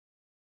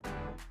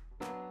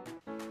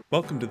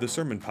Welcome to the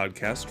Sermon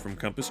Podcast from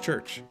Compass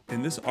Church.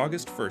 In this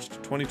August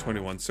 1st,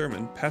 2021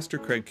 sermon, Pastor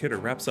Craig Kidder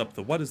wraps up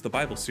the What is the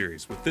Bible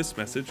series with this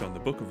message on the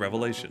book of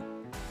Revelation.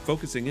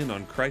 Focusing in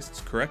on Christ's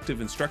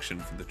corrective instruction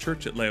for the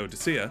church at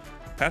Laodicea,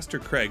 Pastor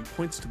Craig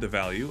points to the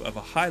value of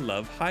a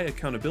high-love,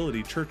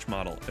 high-accountability church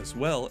model, as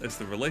well as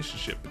the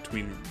relationship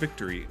between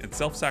victory and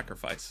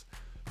self-sacrifice.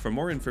 For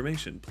more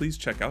information, please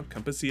check out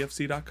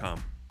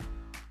compassefc.com.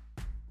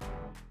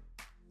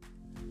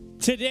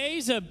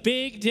 Today's a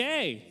big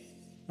day.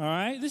 All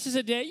right, this is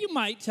a day you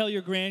might tell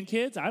your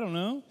grandkids. I don't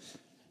know.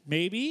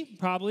 Maybe,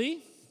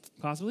 probably,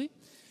 possibly.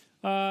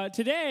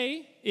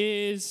 Today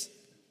is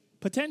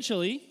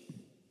potentially,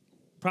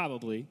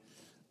 probably,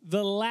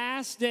 the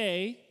last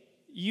day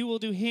you will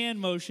do hand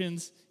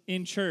motions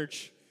in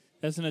church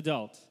as an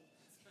adult.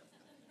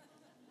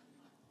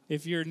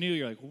 If you're new,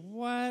 you're like,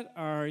 what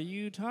are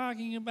you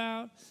talking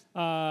about?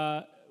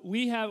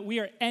 We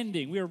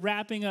are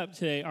wrapping up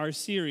today our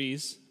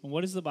series on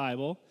What is the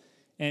Bible?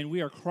 And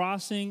we are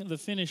crossing the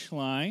finish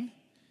line.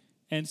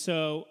 And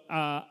so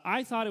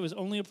I thought it was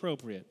only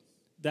appropriate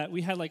that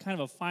we had like kind of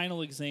a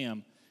final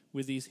exam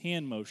with these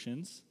hand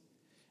motions.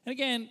 And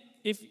again,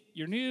 if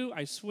you're new,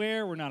 I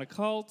swear we're not a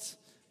cult.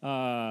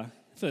 I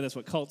feel like that's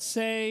what cults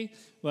say.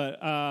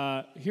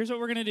 But here's what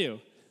we're going to do.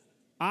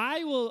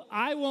 I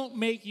won't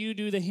make you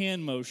do the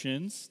hand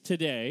motions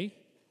today.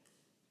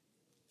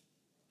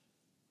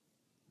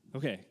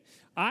 Okay.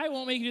 I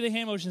won't make you do the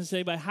hand motions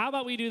today, but how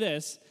about we do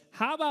this?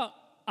 How about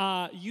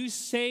you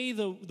say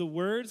the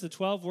words, the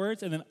 12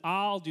 words, and then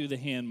I'll do the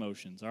hand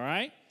motions, all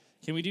right?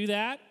 Can we do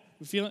that?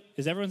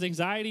 Is everyone's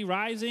anxiety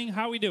rising?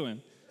 How are we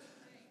doing?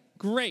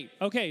 Great.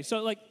 Okay,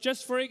 so like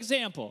just for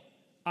example,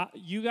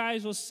 you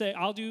guys will say,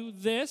 I'll do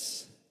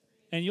this,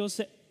 and you'll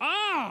say,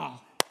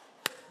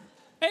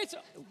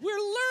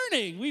 we're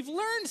learning. We've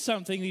learned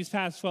something these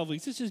past 12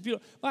 weeks. This is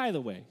beautiful. By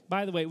the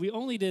way, we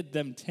only did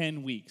them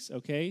 10 weeks,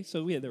 okay?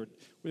 So there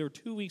were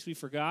 2 weeks we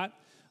forgot.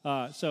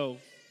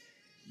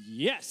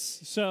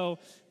 Yes. So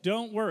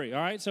don't worry.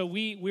 All right. So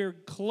we're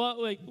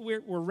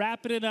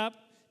wrapping it up.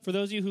 For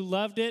those of you who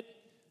loved it,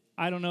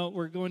 I don't know.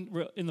 We're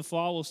in the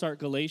fall. We'll start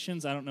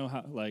Galatians. I don't know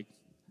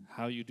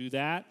how you do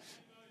that.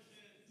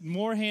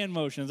 More hand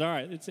motions. All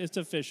right. It's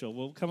official.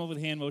 We'll come up with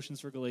hand motions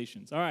for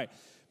Galatians. All right.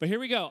 But here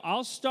we go.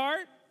 I'll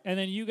start, and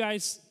then you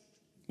guys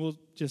will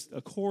just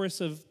a chorus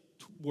of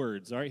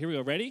words. All right. Here we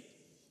go. Ready?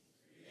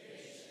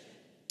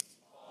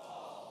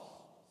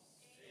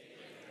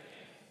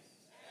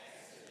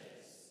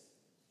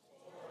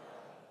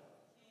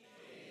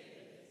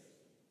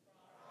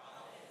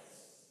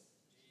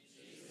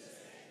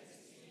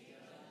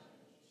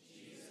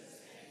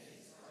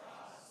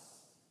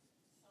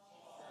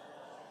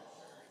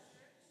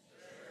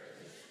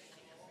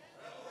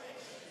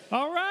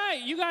 All right,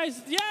 you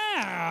guys,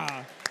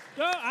 yeah.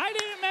 No, I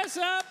didn't mess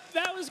up.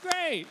 That was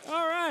great.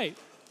 All right.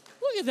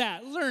 Look at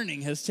that.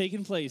 Learning has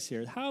taken place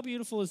here. How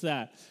beautiful is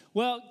that?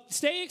 Well,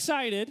 stay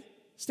excited.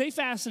 Stay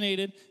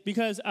fascinated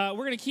because we're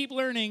going to keep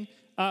learning.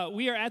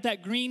 We are at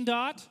that green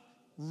dot,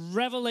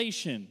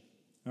 Revelation.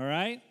 All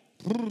right?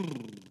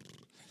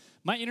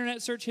 My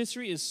internet search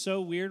history is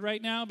so weird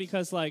right now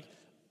because,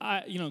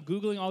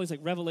 Googling all these,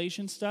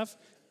 Revelation stuff,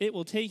 it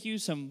will take you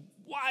some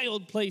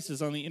wild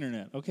places on the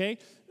internet, okay?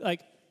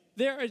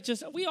 There are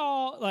just,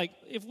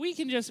 if we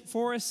can just,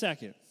 for a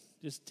second,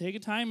 just take a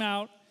time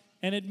out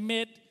and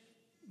admit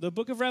the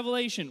book of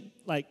Revelation,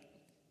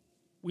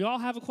 we all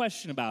have a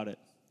question about it.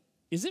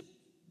 Is it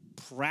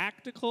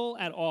practical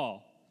at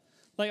all?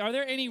 Are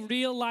there any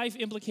real life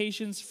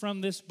implications from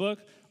this book,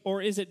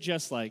 or is it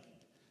just,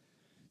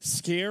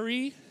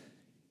 scary?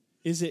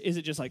 Is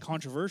it just,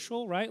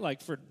 controversial,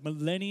 right? For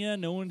millennia,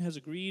 no one has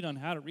agreed on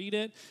how to read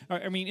it? Or,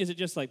 is it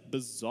just,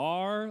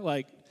 bizarre?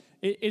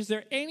 Is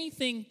there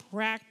anything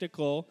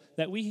practical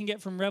that we can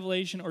get from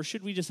Revelation, or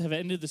should we just have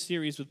ended the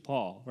series with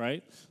Paul,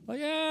 right?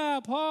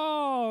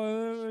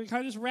 Paul, it kind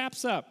of just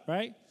wraps up,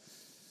 right?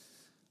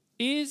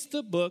 Is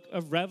the book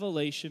of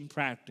Revelation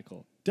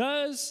practical?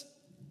 Does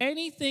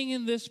anything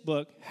in this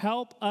book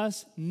help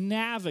us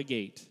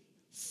navigate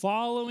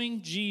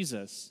following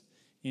Jesus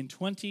in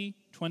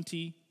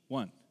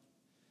 2021?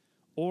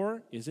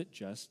 Or is it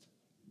just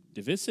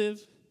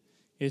divisive?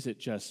 Is it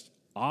just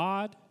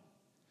odd?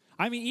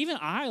 Even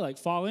I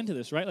fall into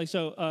this, right?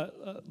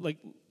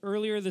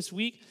 Earlier this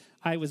week,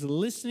 I was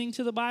listening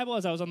to the Bible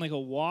as I was on a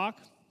walk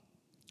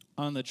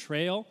on the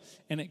trail,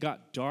 and it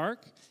got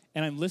dark,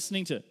 and I'm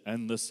listening to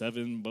 "And the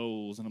Seven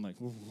Bowls," and I'm like,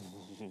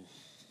 ooh,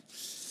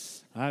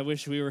 I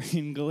wish we were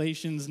in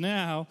Galatians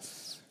now,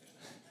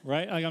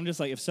 right? I'm just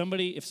if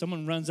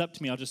someone runs up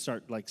to me, I'll just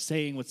start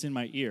saying what's in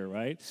my ear,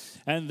 right?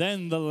 And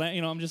then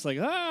I'm just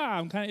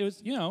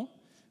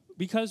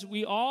because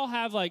we all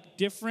have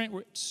different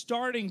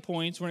starting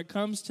points when it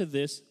comes to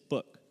this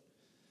book.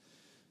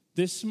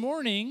 This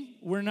morning,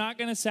 we're not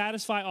going to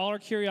satisfy all our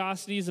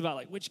curiosities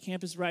about which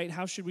camp is right,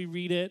 how should we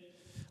read it.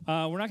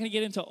 We're not going to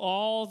get into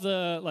all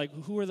the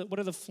what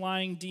are the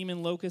flying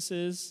demon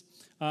locusts.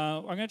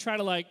 I'm going to try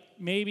to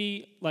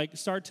maybe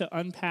start to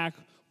unpack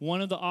one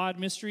of the odd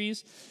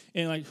mysteries.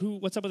 And like,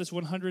 what's up with this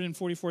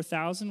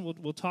 144,000?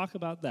 We'll talk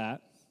about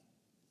that.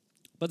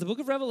 But the book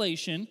of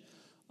Revelation,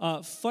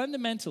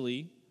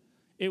 fundamentally,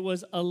 it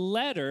was a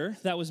letter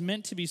that was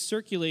meant to be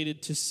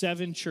circulated to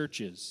 7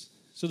 churches.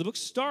 So the book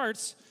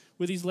starts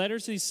with these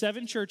letters to these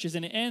 7 churches,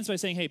 and it ends by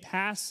saying, hey,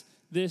 pass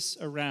this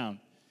around.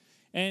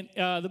 And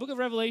the book of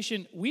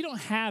Revelation, we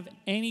don't have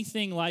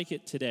anything like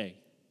it today.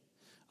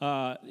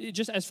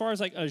 Just as far as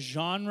like a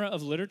genre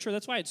of literature,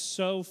 that's why it's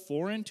so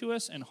foreign to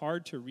us and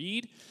hard to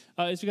read.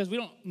 It's because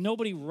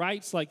nobody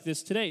writes like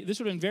this today. This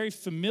would have been very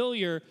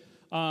familiar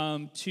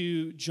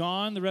to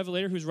John the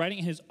Revelator, who's writing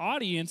in his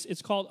audience.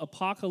 It's called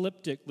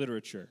apocalyptic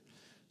literature.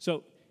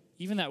 So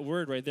even that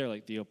word right there,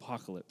 like the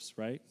apocalypse,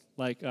 right?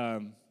 Like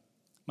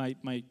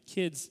my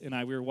kids and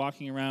I, we were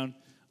walking around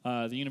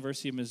the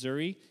University of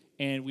Missouri,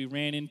 and we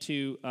ran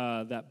into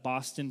that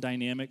Boston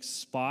Dynamics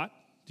Spot.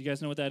 Do you guys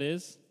know what that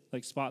is?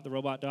 Like Spot the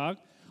robot dog?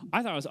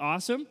 I thought it was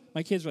awesome.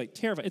 My kids were like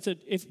terrified.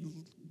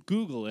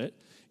 Google it.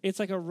 It's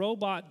like a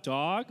robot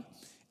dog.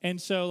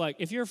 And so like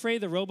if you're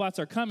afraid the robots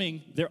are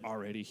coming, they're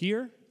already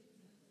here.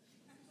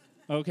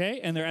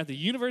 Okay? And they're at the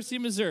University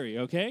of Missouri,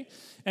 okay?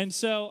 And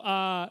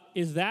so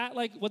is that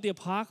like what the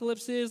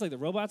apocalypse is? Like the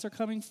robots are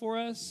coming for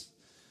us?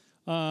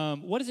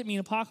 What does it mean,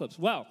 apocalypse?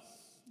 Well,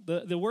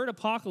 the word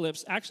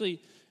apocalypse,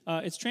 actually,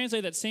 it's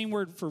translated, that same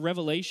word for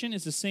revelation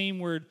is the same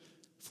word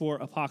for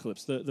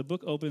apocalypse. The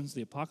book opens,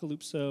 the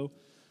apocalypso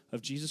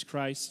of Jesus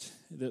Christ,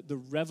 the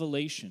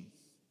revelation.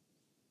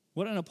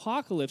 What an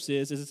apocalypse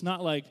is it's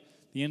not like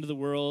the end of the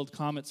world,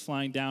 comets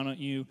flying down on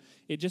you.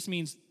 It just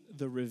means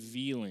the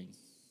revealing,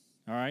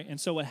 all right? And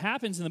so what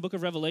happens in the book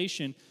of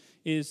Revelation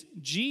is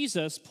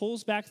Jesus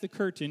pulls back the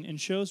curtain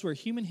and shows where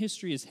human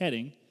history is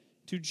heading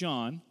to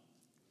John,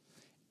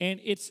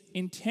 and it's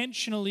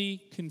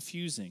intentionally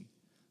confusing.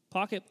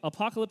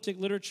 Apocalyptic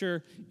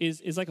literature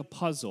is like a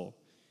puzzle,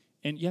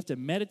 and you have to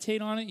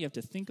meditate on it. You have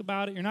to think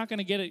about it. You're not going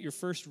to get it your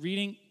first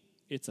reading.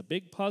 It's a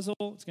big puzzle.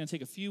 It's going to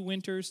take a few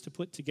winters to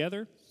put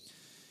together.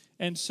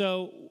 And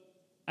so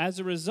as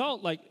a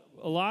result, like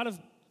a lot of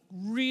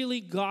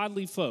really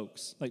godly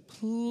folks, like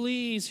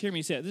please hear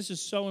me say it. This is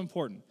so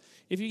important.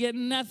 If you get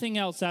nothing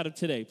else out of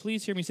today,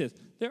 please hear me say this.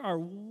 There are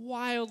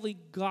wildly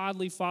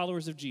godly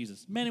followers of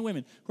Jesus, men and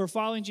women who are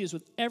following Jesus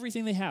with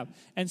everything they have.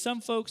 And some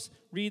folks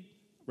read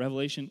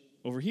Revelation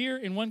over here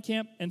in one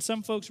camp, and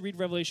some folks read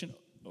Revelation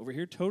over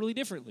here totally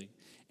differently.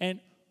 And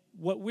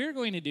what we're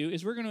going to do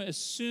is we're going to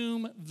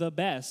assume the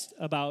best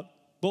about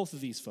both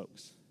of these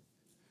folks.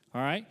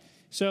 All right?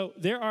 So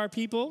there are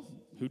people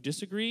who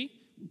disagree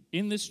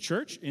in this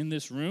church, in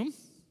this room.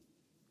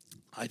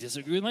 I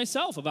disagree with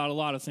myself about a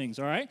lot of things,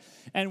 all right?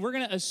 And we're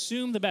going to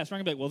assume the best. We're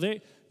going to be like, well,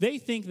 they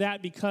think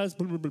that because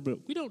blah, blah, blah, blah.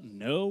 We don't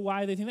know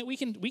why they think that. We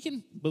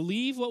can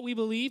believe what we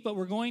believe, but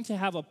we're going to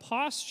have a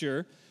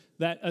posture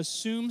that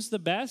assumes the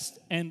best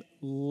and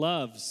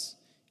loves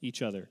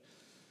each other.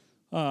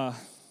 One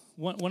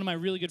of my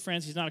really good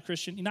friends, he's not a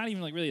Christian, he's not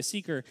even like really a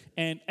seeker,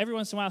 and every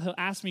once in a while he'll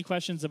ask me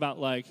questions about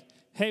like,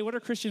 hey, what are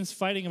Christians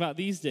fighting about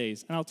these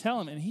days? And I'll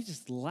tell him, and he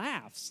just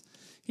laughs.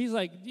 He's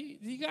like,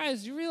 you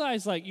guys, you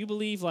realize like you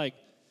believe like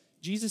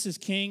Jesus is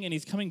king and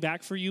he's coming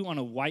back for you on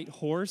a white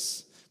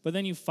horse, but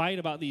then you fight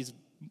about these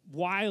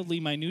wildly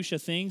minutia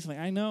things. I'm like,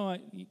 I know,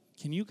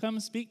 can you come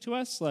speak to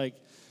us? Like,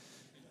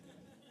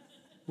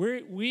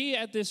 we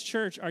at this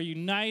church are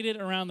united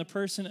around the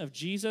person of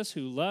Jesus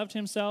who loved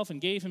himself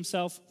and gave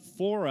himself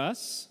for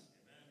us,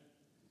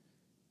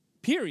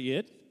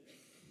 period.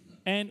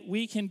 And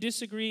we can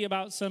disagree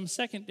about some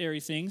secondary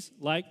things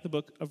like the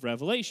book of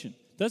Revelation.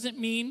 Doesn't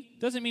mean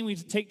we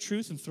take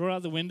truth and throw it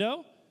out the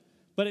window,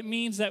 but it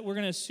means that we're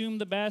going to assume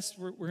the best.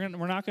 We're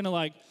not going to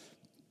like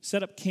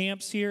set up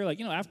camps here.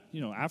 Like,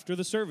 after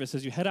the service,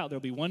 as you head out,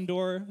 there'll be one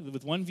door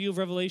with one view of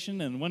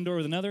Revelation and one door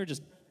with another.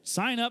 Just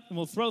sign up and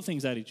we'll throw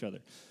things at each other.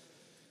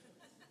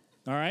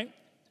 All right?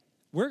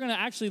 We're going to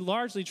actually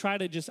largely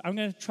I'm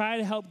going to try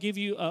to help give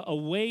you a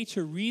way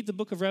to read the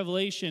book of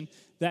Revelation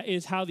that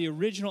is how the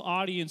original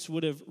audience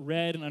would have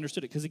read and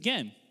understood it. Because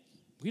again,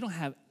 we don't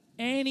have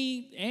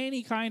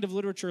any kind of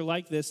literature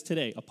like this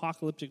today,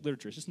 apocalyptic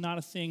literature. It's just not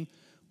a thing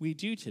we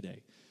do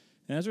today.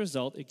 And as a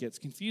result, it gets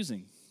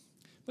confusing.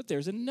 But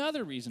there's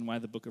another reason why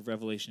the book of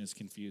Revelation is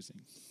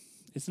confusing.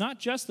 It's not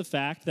just the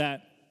fact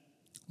that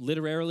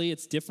literarily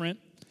it's different.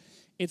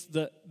 It's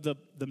the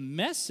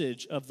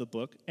message of the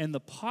book and the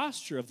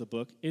posture of the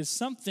book is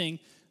something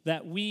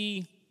that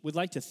we would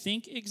like to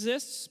think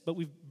exists, but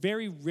we've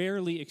very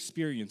rarely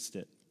experienced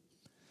it.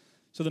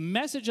 So the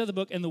message of the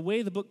book and the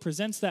way the book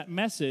presents that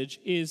message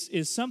is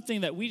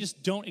something that we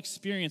just don't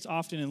experience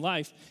often in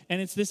life,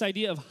 and it's this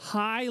idea of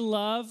high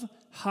love,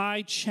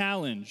 high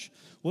challenge.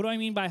 What do I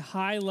mean by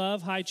high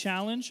love, high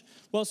challenge?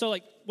 Well, so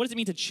like, what does it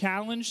mean to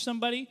challenge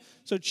somebody?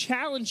 So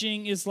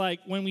challenging is like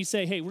when we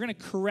say, hey, we're going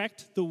to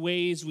correct the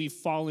ways we've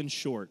fallen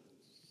short.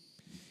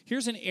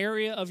 Here's an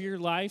area of your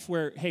life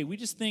where, hey, we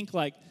just think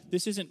like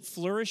this isn't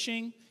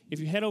flourishing. If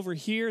you head over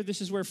here,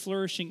 this is where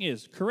flourishing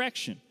is.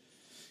 Correction.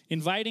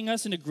 Inviting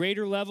us into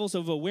greater levels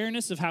of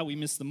awareness of how we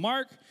miss the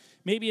mark,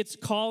 Maybe it's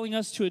calling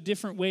us to a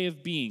different way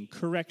of being,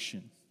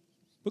 correction.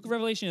 Book of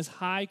Revelation is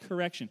high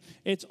correction.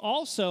 It's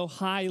also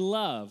high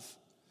love.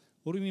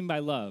 What do we mean by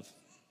love?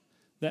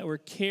 That we're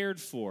cared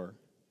for,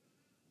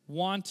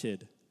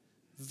 wanted,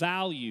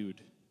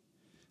 valued.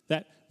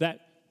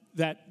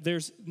 That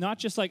there's not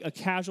just like a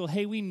casual,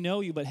 hey, we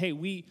know you, but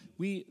hey,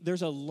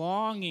 there's a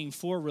longing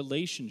for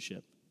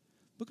relationship.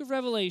 Book of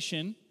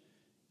Revelation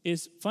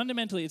is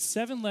fundamentally, it's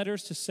 7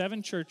 letters to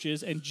 7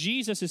 churches, and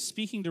Jesus is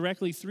speaking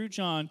directly through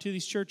John to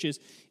these churches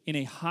in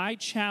a high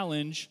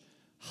challenge,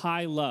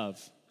 high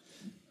love.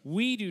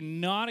 We do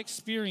not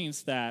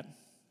experience that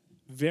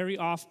very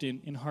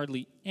often in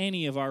hardly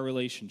any of our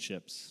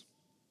relationships.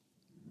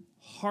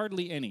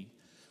 Hardly any.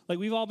 Like,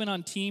 we've all been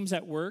on teams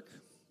at work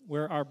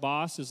where our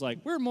boss is like,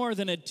 we're more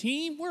than a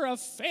team, we're a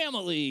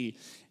family.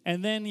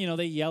 And then,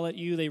 they yell at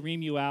you, they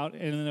ream you out,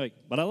 and then they're like,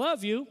 but I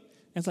love you. And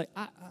it's like,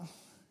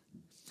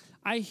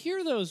 I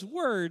hear those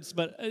words,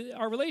 but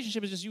our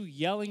relationship is just you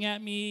yelling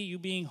at me, you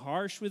being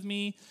harsh with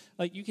me.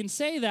 Like, you can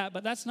say that,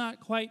 but that's not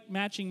quite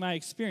matching my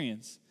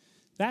experience.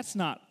 That's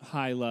not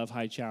high love,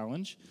 high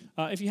challenge.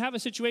 If you have a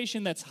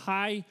situation that's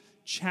high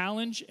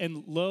challenge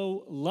and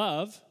low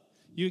love,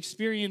 you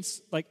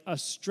experience like a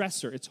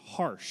stressor. It's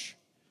harsh.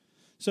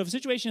 So if a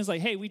situation is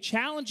like, hey, we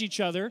challenge each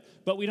other,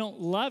 but we don't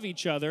love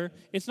each other,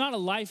 it's not a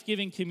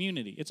life-giving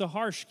community. It's a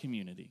harsh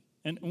community.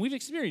 And we've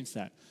experienced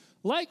that.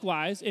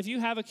 Likewise, if you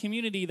have a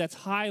community that's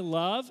high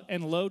love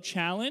and low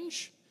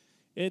challenge,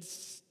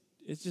 it's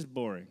just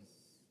boring,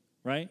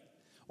 right?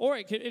 Or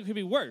it could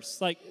be worse,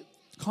 like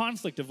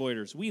conflict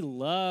avoiders. We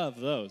love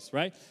those,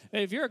 right?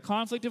 If you're a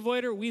conflict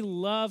avoider, we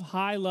love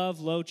high love,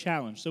 low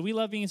challenge. So we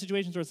love being in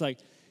situations where it's like,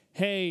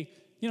 hey,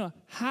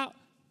 how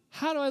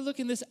do I look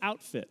in this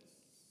outfit?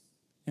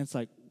 And it's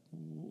like,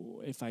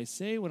 if I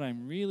say what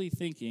I'm really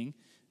thinking,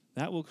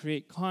 that will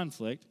create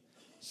conflict.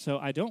 So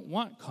I don't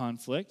want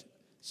conflict.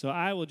 So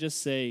I will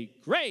just say,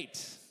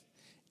 great.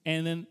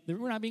 And then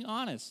we're not being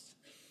honest.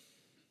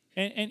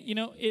 And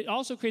it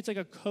also creates like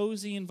a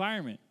cozy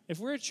environment. If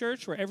we're a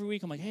church where every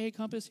week I'm like, hey,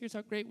 Compass, here's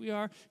how great we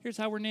are. Here's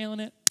how we're nailing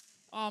it.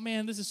 Oh,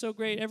 man, this is so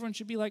great. Everyone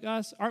should be like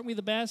us. Aren't we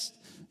the best?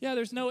 Yeah,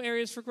 there's no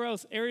areas for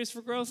growth. Areas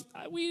for growth,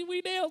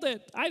 we nailed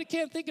it. I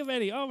can't think of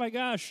any. Oh, my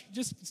gosh.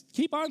 Just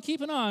keep on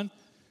keeping on.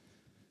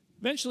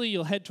 Eventually,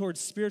 you'll head towards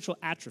spiritual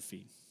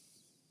atrophy.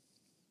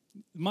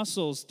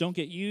 Muscles don't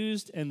get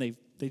used, and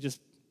they just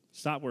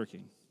stop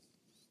working.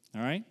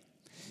 All right?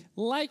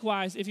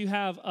 Likewise, if you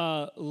have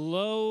a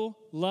low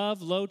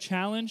love, low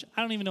challenge,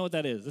 I don't even know what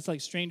that is. It's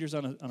like strangers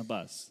on a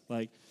bus.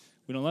 Like,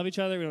 we don't love each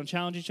other. We don't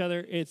challenge each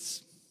other.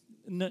 It's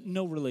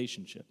no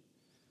relationship.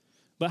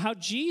 But how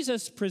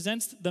Jesus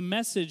presents the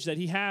message that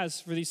he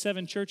has for these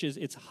 7 churches,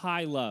 it's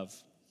high love.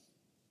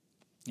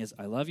 Yes,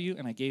 I love you,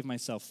 and I gave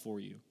myself for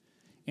you.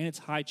 And it's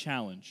high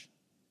challenge.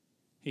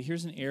 Hey,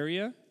 here's an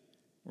area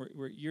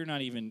where you're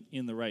not even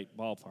in the right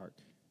ballpark.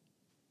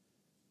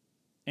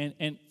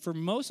 And for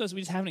most of us,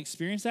 we just haven't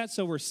experienced that,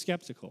 so we're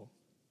skeptical.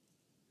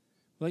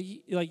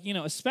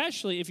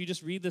 Especially if you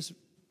just read this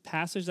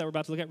passage that we're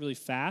about to look at really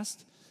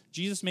fast,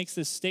 Jesus makes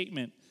this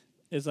statement,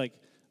 is like,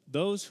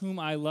 those whom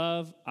I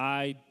love,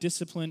 I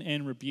discipline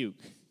and rebuke.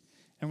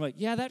 And we're like,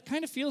 yeah, that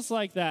kind of feels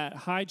like that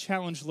high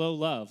challenge, low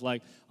love.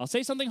 Like, I'll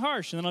say something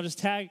harsh, and then I'll just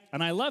tag,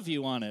 and I love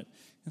you on it.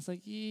 It's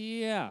like,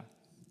 yeah.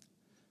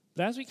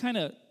 But as we kind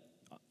of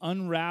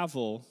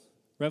unravel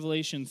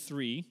Revelation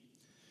 3,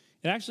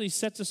 it actually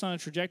sets us on a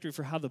trajectory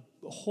for how the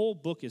whole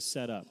book is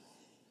set up.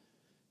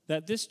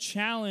 That this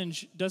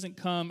challenge doesn't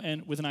come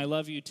and with an I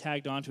love you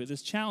tagged onto it.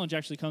 This challenge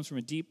actually comes from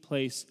a deep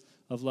place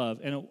of love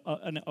and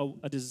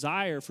a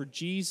desire from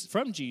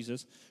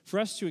Jesus for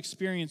us to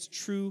experience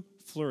true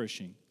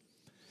flourishing.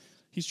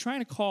 He's trying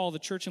to call the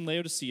church in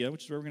Laodicea,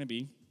 which is where we're going to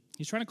be,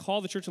 he's trying to call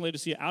the church in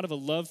Laodicea out of a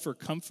love for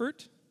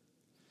comfort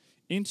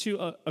into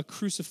a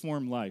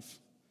cruciform life,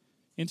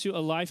 into a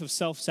life of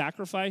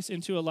self-sacrifice,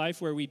 into a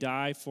life where we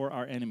die for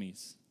our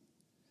enemies.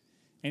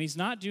 And he's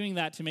not doing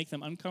that to make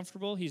them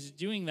uncomfortable. He's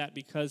doing that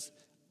because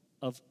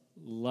of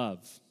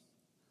love.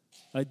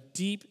 A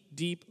deep,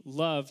 deep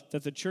love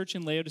that the church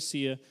in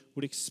Laodicea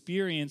would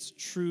experience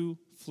true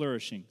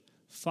flourishing,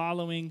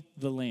 following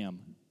the Lamb.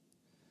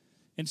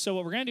 And so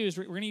what we're going to do is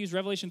we're going to use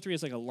Revelation 3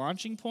 as like a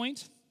launching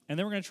point, and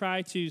then we're going to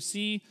try to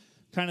see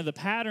kind of the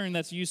pattern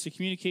that's used to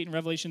communicate in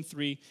Revelation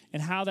 3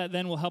 and how that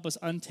then will help us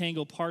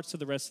untangle parts of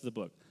the rest of the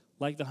book,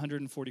 like the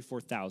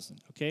 144,000,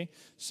 okay?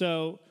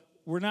 So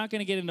we're not going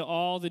to get into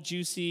all the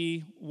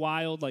juicy,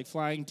 wild, like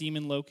flying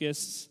demon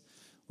locusts,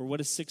 or what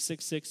does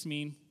 666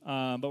 mean?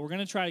 But we're going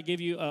to try to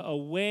give you a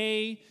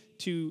way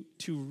to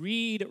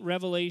read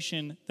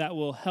Revelation that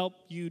will help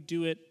you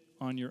do it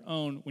on your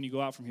own when you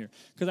go out from here.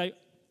 Because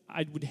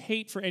I would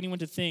hate for anyone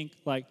to think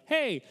like,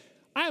 hey,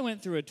 I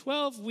went through a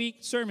 12-week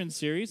sermon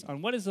series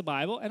on what is the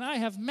Bible, and I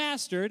have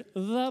mastered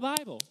the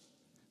Bible.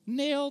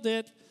 Nailed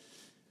it.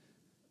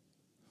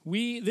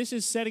 This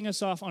is setting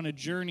us off on a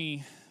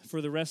journey for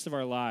the rest of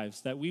our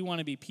lives, that we want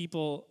to be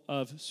people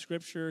of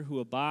Scripture who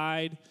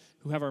abide,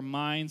 who have our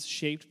minds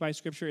shaped by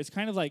Scripture. It's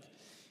kind of like,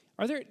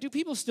 Do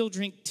people still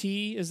drink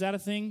tea? Is that a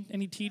thing?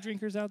 Any tea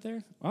drinkers out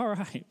there? All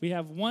right. We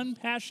have one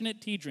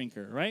passionate tea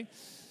drinker, right?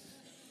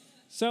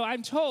 So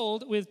I'm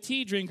told with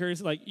tea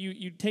drinkers, like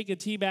you take a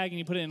tea bag and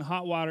you put it in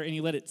hot water and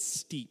you let it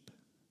steep.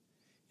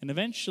 And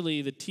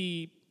eventually the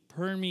tea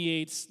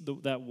permeates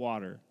that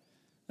water.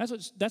 That's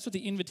what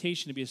the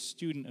invitation to be a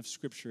student of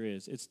Scripture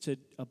is. It's to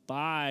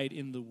abide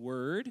in the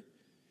Word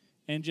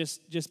and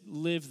just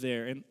live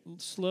there and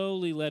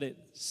slowly let it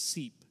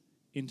seep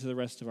into the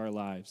rest of our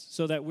lives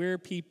so that we're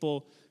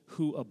people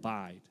who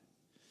abide.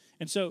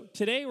 And so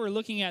today we're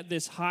looking at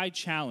this high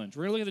challenge.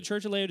 We're going to look at the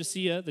church of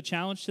Laodicea, the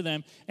challenge to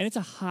them, and it's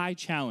a high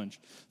challenge.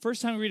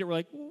 First time we read it, we're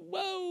like,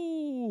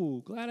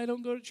 whoa, glad I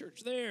don't go to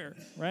church there,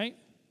 right?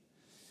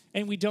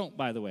 And we don't,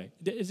 by the way.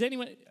 Is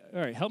anyone,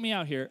 all right, help me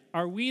out here.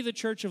 Are we the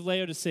church of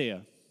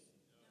Laodicea?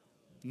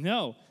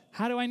 No.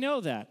 How do I know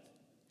that?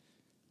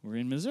 We're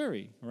in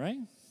Missouri, right?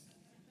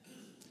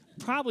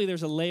 Probably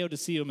there's a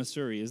Laodicea,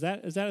 Missouri. Is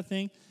that a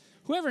thing?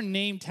 Whoever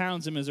named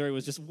towns in Missouri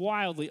was just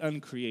wildly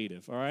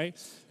uncreative, all right?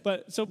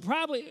 But so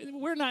probably,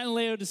 we're not in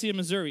Laodicea,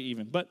 Missouri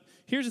even. But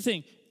here's the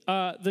thing.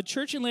 The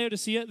church in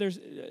Laodicea,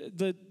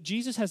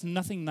 Jesus has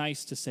nothing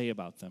nice to say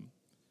about them.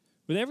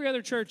 With every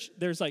other church,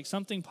 there's like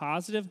something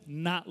positive,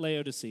 not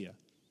Laodicea,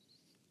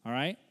 all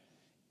right?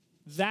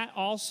 That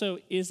also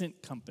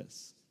isn't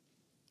Compass,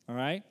 all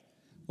right?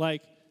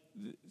 Like,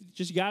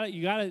 just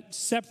you gotta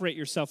separate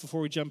yourself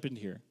before we jump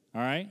into here,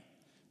 all right?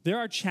 There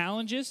are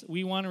challenges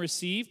we want to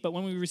receive, but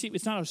when we receive,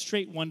 it's not a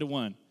straight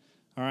one-to-one,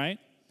 all right?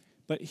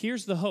 But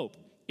here's the hope.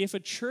 If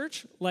a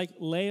church like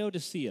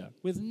Laodicea,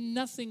 with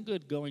nothing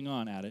good going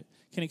on at it,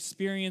 can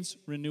experience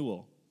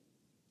renewal,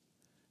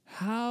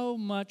 how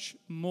much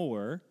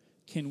more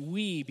can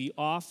we be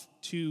off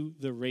to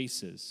the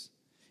races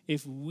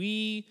if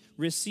we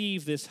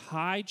receive this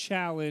high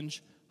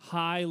challenge,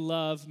 high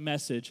love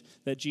message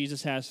that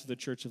Jesus has for the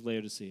church of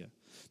Laodicea?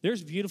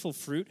 There's beautiful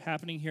fruit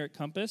happening here at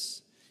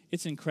Compass.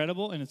 It's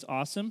incredible and it's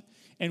awesome.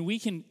 And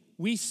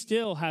we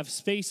still have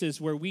spaces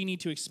where we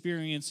need to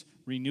experience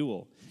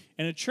renewal.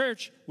 And a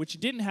church which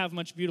didn't have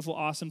much beautiful,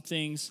 awesome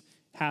things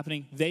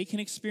happening, they can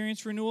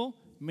experience renewal.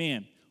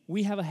 Man,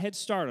 we have a head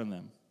start on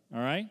them, all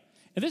right?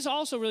 And this is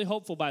also really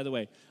hopeful, by the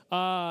way.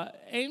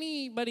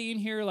 Anybody in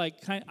here,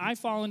 I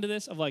fall into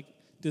this of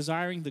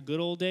desiring the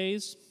good old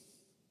days?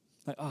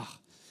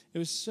 It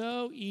was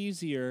so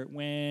easier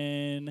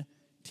when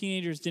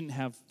teenagers didn't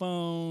have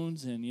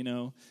phones and,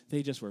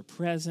 they just were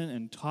present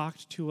and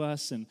talked to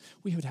us, and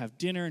we would have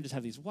dinner and just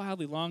have these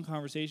wildly long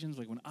conversations.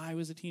 Like when I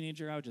was a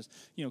teenager, I would just,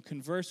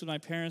 converse with my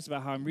parents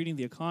about how I'm reading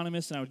The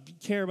Economist, and I would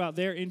care about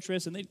their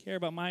interests and they'd care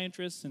about my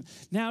interests. And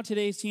now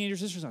today's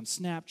teenagers, this is on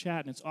Snapchat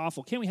and it's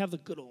awful. Can't we have the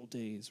good old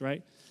days,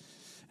 right?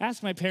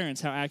 Ask my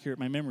parents how accurate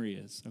my memory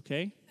is,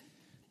 okay?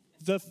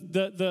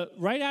 The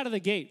right out of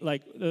the gate,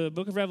 the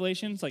book of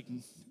Revelations,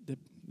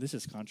 this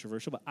is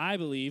controversial, but I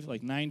believe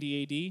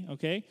 90 AD,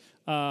 okay?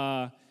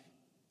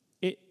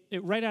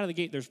 It right out of the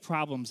gate, there's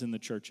problems in the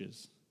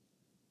churches,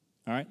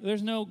 all right?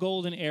 There's no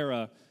golden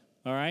era,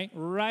 all right?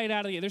 Right out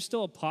of the gate, there's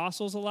still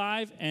apostles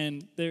alive,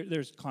 and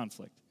there's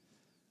conflict,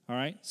 all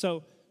right?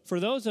 So for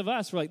those of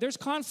us, we're there's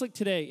conflict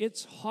today.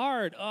 It's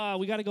hard.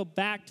 We got to go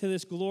back to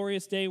this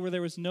glorious day where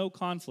there was no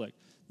conflict.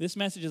 This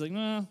message is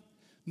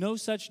no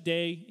such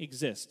day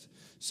exists.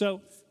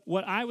 So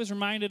what I was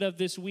reminded of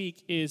this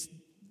week is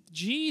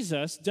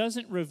Jesus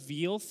doesn't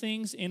reveal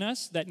things in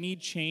us that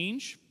need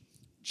change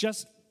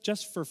just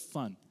for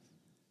fun.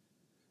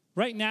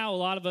 Right now, a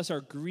lot of us are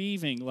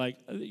grieving,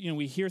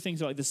 we hear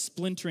things like the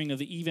splintering of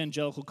the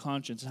evangelical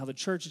conscience and how the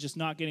church is just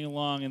not getting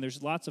along and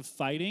there's lots of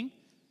fighting.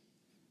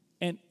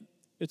 And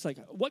it's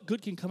what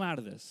good can come out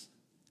of this?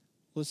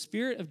 Well, the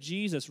Spirit of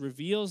Jesus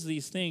reveals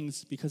these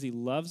things because he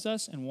loves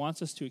us and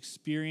wants us to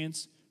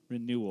experience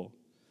renewal.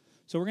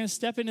 So we're going to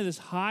step into this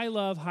high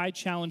love, high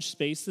challenge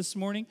space this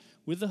morning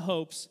with the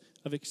hopes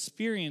of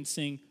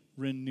experiencing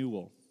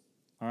renewal.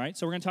 All right,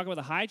 so we're going to talk about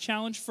the high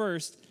challenge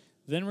first,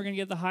 then we're going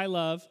to get the high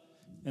love,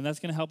 and that's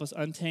going to help us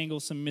untangle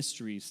some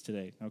mysteries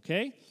today,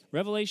 okay?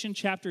 Revelation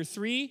chapter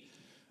 3,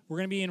 we're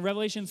going to be in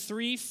Revelation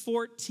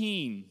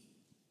 3:14.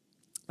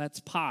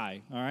 That's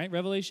pi, all right?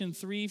 Revelation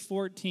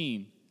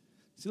 3:14.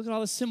 See, look at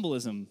all the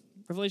symbolism.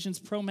 Revelation's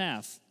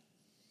pro-math.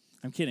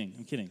 I'm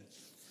kidding.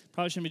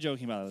 Probably shouldn't be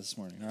joking about it this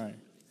morning, all right?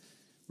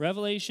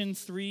 Revelation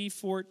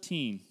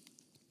 3:14.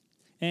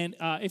 And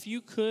if you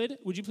could,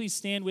 would you please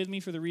stand with me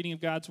for the reading of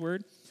God's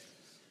word?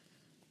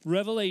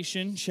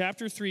 Revelation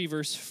chapter 3,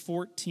 verse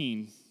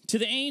 14. To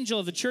the angel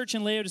of the church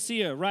in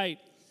Laodicea, write,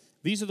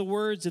 these are the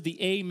words of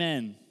the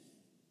Amen,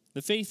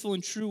 the faithful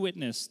and true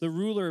witness, the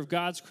ruler of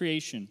God's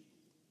creation.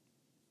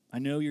 I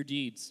know your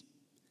deeds.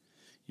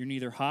 You're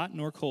neither hot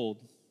nor cold.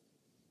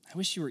 I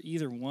wish you were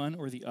either one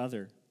or the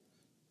other.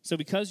 So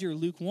because you're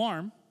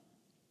lukewarm,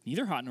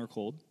 neither hot nor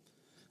cold,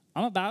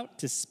 I'm about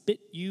to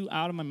spit you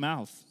out of my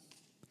mouth.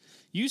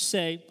 You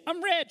say,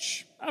 I'm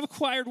rich, I've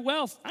acquired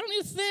wealth, I don't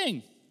need a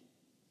thing.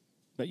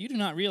 But you do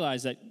not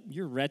realize that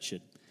you're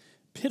wretched,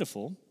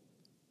 pitiful,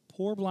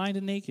 poor, blind,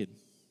 and naked.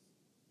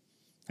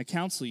 I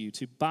counsel you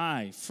to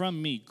buy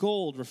from me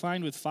gold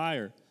refined with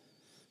fire,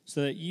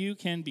 so that you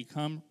can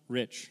become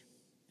rich,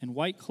 and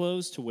white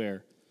clothes to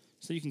wear,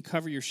 so you can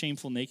cover your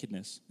shameful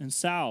nakedness, and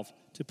salve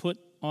to put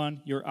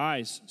on your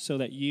eyes, so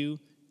that you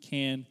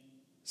can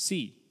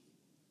see.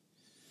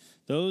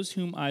 Those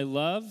whom I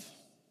love,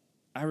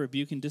 I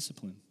rebuke and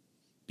discipline.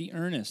 Be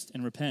earnest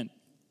and repent.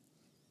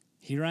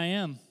 Here I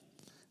am.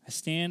 I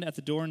stand at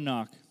the door and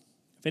knock.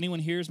 If anyone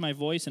hears my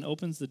voice and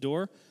opens the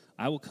door,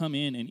 I will come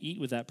in and eat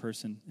with that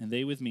person, and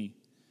they with me.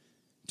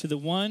 To the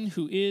one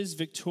who is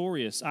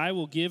victorious, I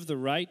will give the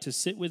right to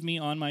sit with me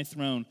on my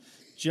throne,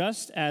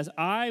 just as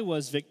I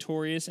was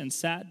victorious and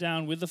sat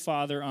down with the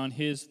Father on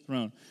his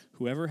throne.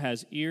 Whoever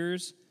has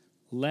ears,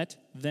 let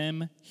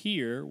them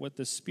hear what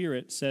the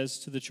Spirit says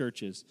to the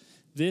churches.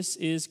 This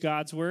is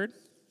God's word.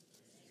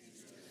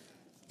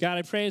 God,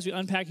 I pray as we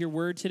unpack your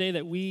word today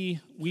that we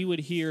would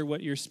hear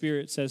what your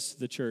Spirit says to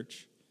the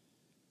church.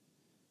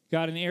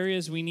 God, in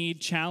areas we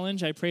need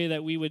challenge, I pray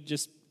that we would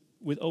just,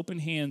 with open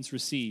hands,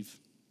 receive.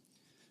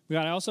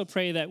 God, I also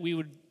pray that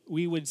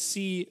we would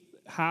see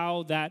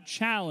how that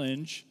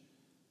challenge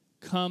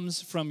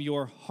comes from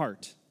your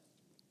heart.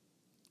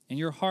 And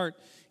your heart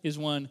is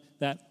one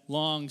that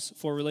longs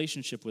for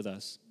relationship with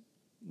us.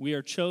 We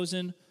are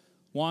chosen,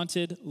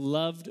 wanted,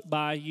 loved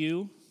by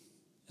you.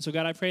 So,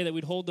 God, I pray that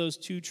we'd hold those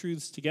two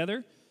truths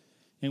together,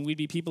 and we'd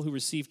be people who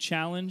receive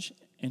challenge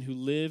and who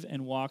live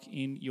and walk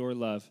in your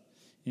love.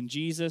 In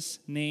Jesus'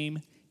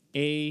 name,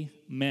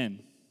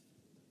 amen.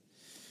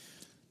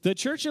 The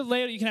Church of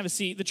Laodicea, you can have a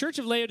seat. The Church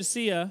of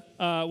Laodicea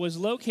was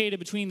located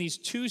between these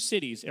two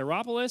cities,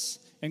 Hierapolis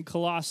and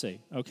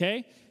Colossae,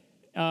 okay?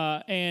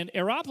 And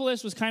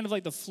Hierapolis was kind of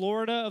like the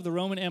Florida of the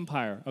Roman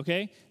Empire,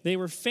 okay? They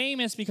were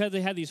famous because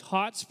they had these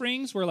hot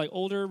springs where like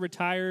older,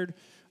 retired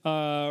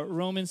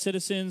Roman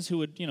citizens who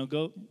would,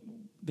 go,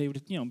 they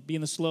would, be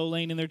in the slow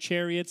lane in their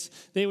chariots.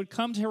 They would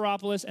come to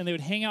Hierapolis and they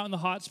would hang out in the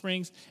hot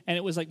springs, and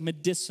it was like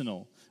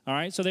medicinal. All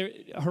right, so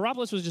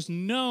Hierapolis was just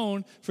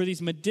known for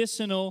these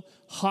medicinal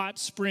hot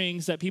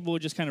springs that people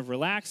would just kind of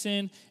relax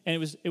in,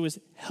 and it was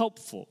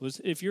helpful. It was,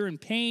 if you're in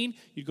pain,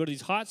 you'd go to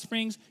these hot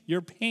springs,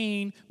 your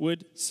pain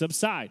would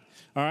subside.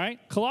 All right,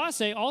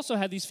 Colossae also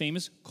had these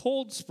famous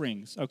cold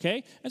springs.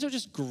 Okay, and so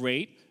just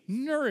great,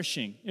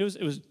 nourishing. It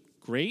was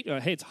great.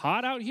 Hey, it's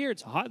hot out here.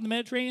 It's hot in the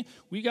Mediterranean.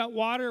 We got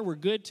water. We're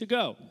good to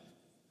go.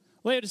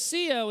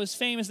 Laodicea was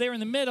famous. They were in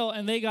the middle,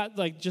 and they got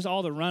like just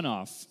all the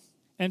runoff.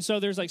 And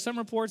so there's like some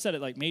reports that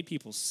it like made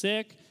people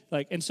sick.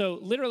 And so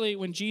literally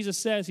when Jesus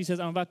says, he says,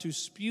 I'm about to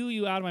spew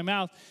you out of my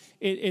mouth,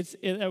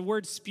 a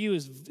word spew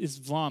is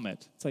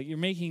vomit. It's like, you're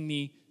making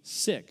me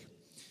sick.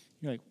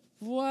 You're like,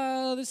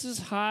 well, this is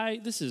high.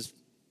 This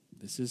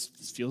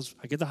feels,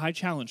 I get the high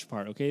challenge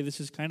part, okay? This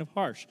is kind of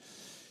harsh.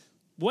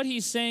 What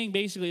he's saying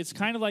basically, it's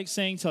kind of like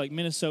saying to like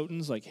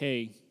Minnesotans, like,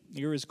 hey,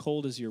 you're as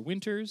cold as your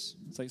winters.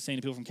 It's like saying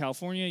to people from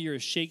California, you're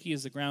as shaky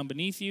as the ground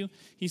beneath you.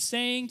 He's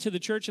saying to the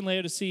church in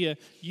Laodicea,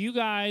 you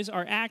guys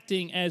are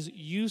acting as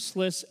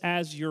useless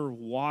as your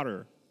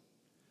water.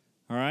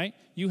 All right?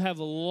 You have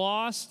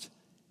lost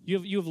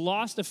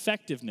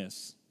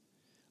effectiveness.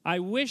 I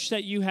wish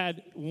that you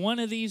had one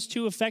of these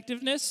two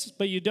effectiveness,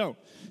 but you don't.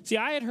 See,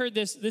 I had heard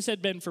this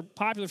had been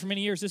popular for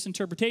many years, this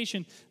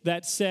interpretation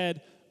that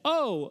said,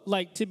 oh,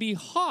 like to be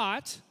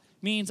hot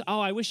means, oh,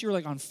 I wish you were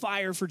like on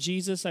fire for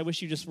Jesus. I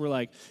wish you just were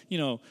like,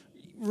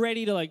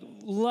 ready to like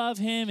love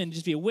him and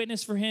just be a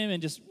witness for him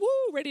and just,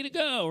 ready to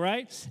go,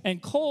 right?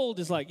 And cold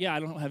is like, yeah, I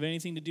don't have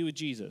anything to do with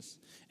Jesus.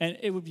 And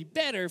it would be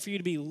better for you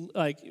to be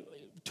like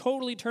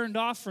totally turned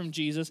off from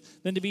Jesus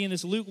than to be in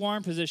this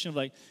lukewarm position of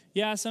like,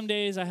 yeah, some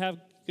days I have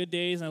good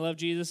days and I love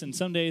Jesus, and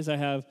some days I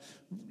have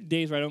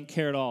days where I don't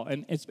care at all.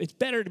 And it's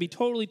better to be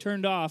totally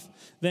turned off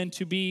than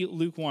to be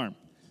lukewarm.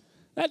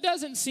 That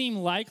doesn't seem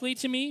likely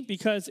to me,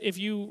 because if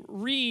you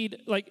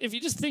read, if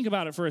you just think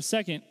about it for a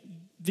second,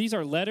 these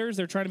are letters.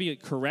 They're trying to be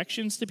like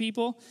corrections to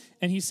people.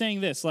 And he's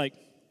saying this, like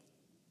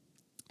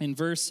in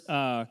verse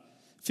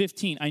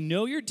 15, I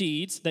know your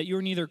deeds, that you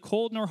are neither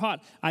cold nor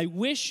hot. I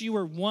wish you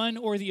were one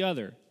or the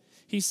other.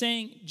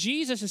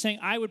 Jesus is saying,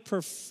 I would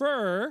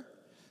prefer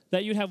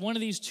that you'd have one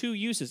of these two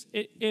uses.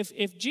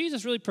 If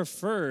Jesus really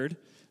preferred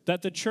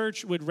that the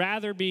church would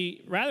rather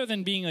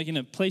than being like in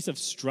a place of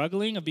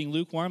struggling, of being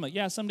lukewarm, like,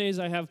 yeah, some days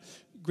I have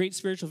great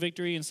spiritual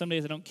victory and some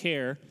days I don't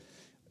care.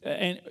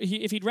 And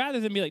if he'd rather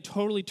than be like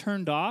totally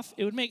turned off,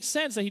 it would make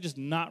sense that he just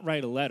not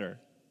write a letter.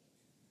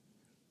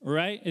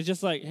 Right? It's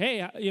just like,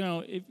 hey,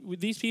 if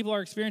these people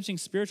are experiencing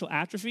spiritual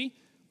atrophy,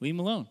 leave them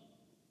alone.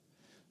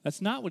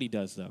 That's not what he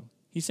does, though.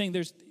 He's saying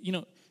there's,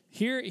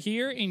 here,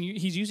 and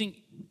he's using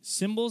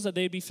symbols that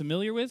they'd be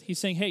familiar with. He's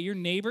saying, hey, your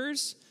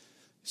neighbors,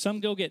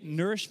 some go get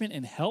nourishment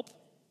and help,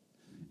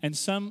 and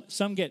some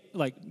get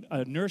like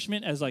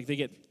nourishment as like they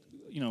get,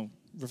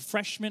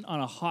 refreshment on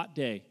a hot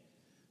day.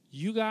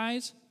 You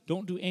guys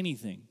don't do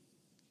anything.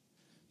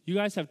 You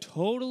guys have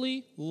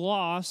totally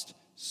lost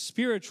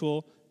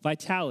spiritual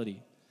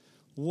vitality.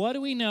 What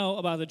do we know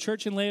about the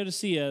church in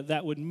Laodicea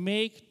that would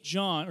make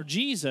John or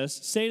Jesus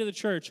say to the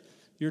church,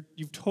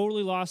 you've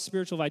totally lost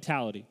spiritual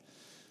vitality?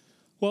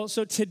 Well,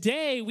 so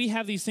today we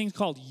have these things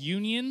called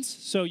unions.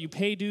 So you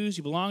pay dues,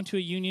 you belong to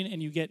a union,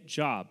 and you get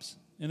jobs.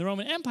 In the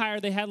Roman Empire,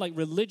 they had like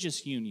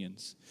religious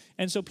unions.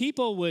 And so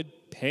people would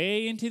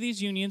pay into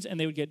these unions and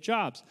they would get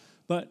jobs.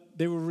 But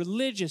they were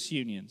religious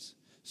unions.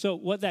 So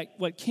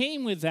what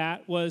came with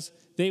that was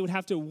they would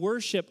have to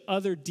worship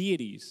other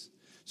deities.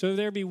 So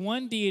there'd be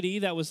one deity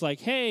that was like,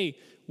 hey,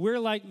 we're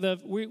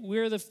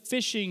the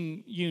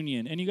fishing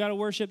union, and you got to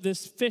worship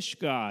this fish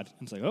god.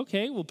 And it's like,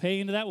 okay, we'll pay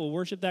into that. We'll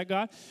worship that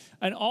god.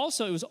 And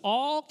also, it was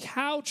all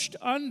couched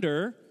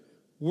under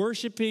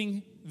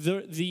worshiping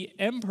the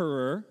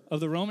emperor of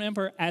the Roman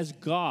Empire as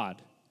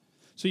God.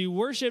 So you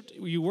worship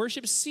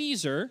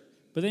Caesar,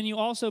 but then you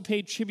also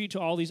paid tribute to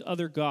all these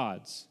other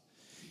gods.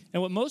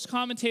 And what most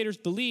commentators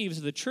believe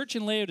is that the church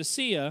in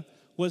Laodicea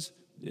was,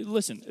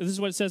 listen, this is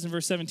what it says in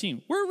verse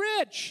 17. We're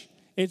rich.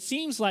 It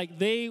seems like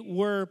they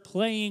were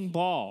playing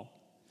ball.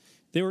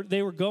 They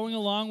were going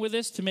along with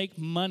this to make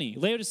money.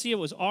 Laodicea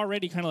was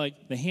already kind of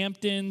like the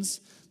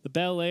Hamptons, the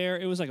Bel Air.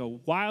 It was like a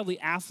wildly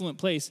affluent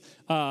place.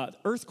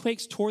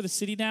 Earthquakes tore the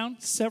city down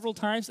several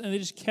times, and they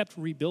just kept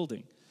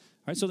rebuilding.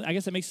 All right, so I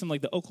guess that makes them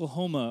like the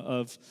Oklahoma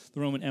of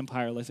the Roman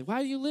Empire. Like,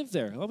 why do you live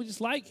there? Well, we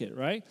just like it,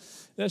 right?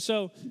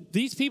 So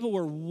these people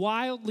were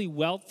wildly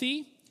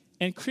wealthy,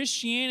 and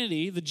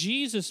Christianity, the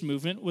Jesus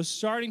movement, was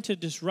starting to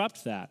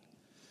disrupt that.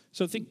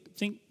 So think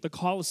the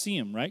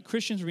Colosseum, right?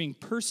 Christians were being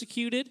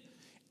persecuted,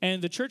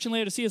 and the church in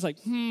Laodicea is like,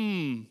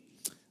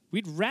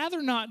 we'd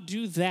rather not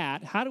do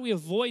that. How do we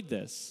avoid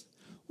this?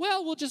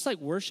 Well, we'll just like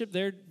worship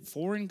their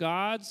foreign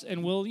gods,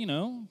 and we'll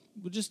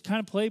just kind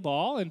of play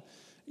ball. And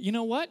you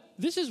know what?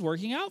 This is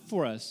working out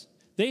for us.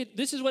 Look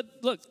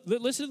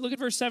at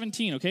verse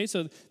 17, okay?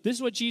 So this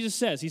is what Jesus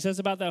says. He says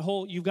about that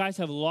whole, you guys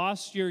have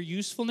lost your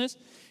usefulness.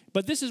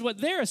 But this is what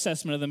their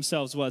assessment of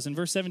themselves was in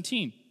verse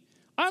 17.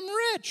 I'm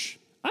rich.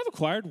 I've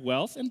acquired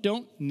wealth and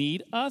don't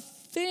need a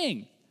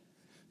thing.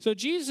 So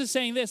Jesus is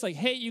saying this, like,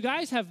 hey, you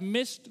guys have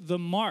missed the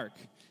mark.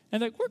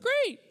 And like, we're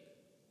great.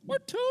 We're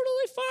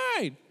totally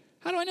fine.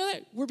 How do I know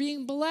that? We're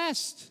being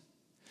blessed.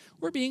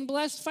 We're being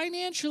blessed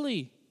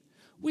financially.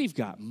 We've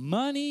got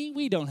money.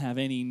 We don't have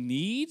any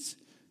needs.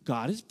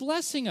 God is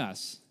blessing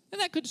us.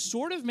 And that could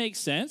sort of make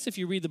sense if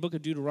you read the book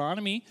of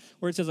Deuteronomy,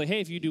 where it says, like, hey,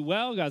 if you do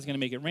well, God's going to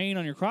make it rain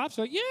on your crops.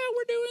 So, yeah,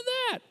 we're doing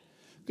that.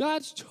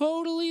 God's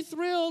totally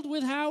thrilled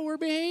with how we're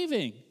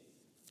behaving.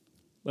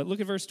 But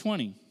look at verse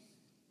 20.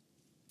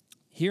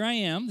 Here I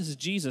am. This is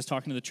Jesus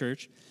talking to the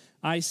church.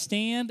 I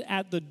stand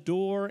at the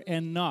door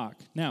and knock.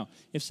 Now,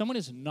 if someone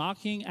is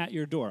knocking at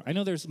your door, I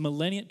know there's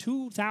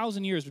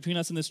 2,000 years between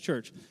us and this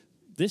church.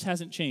 This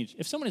hasn't changed.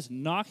 If someone is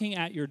knocking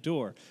at your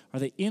door, are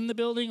they in the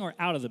building or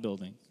out of the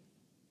building?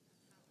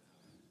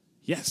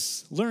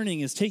 Yes,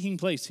 learning is taking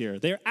place here.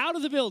 They're out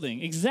of the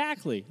building,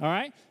 exactly, all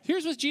right?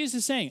 Here's what Jesus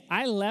is saying.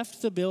 I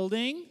left the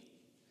building,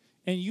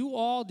 and you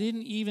all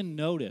didn't even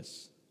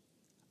notice.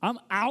 I'm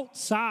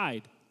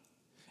outside.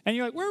 And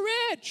you're like, we're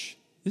rich.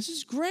 This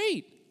is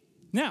great.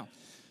 Now,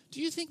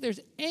 do you think there's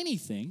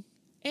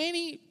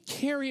any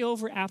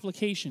carryover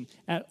application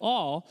at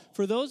all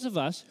for those of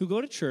us who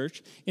go to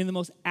church in the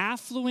most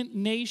affluent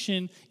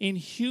nation in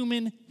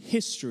human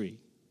history?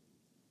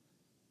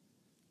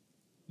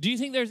 Do you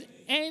think there's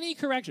any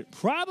correction?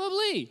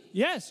 Probably.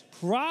 Yes,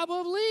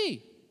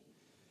 probably.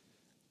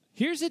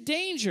 Here's a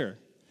danger.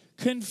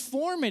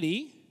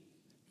 Conformity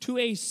to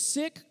a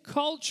sick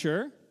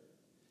culture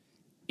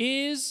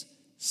is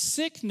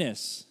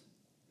sickness.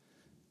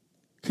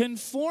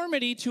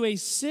 Conformity to a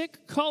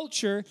sick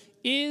culture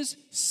is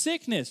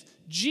sickness.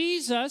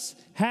 Jesus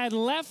had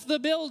left the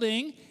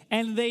building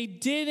and they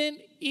didn't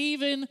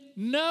even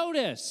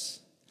notice.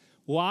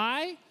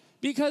 Why?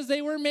 Because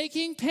they were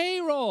making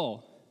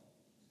payroll.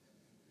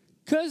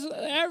 Because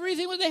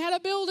they had a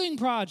building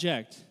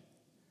project.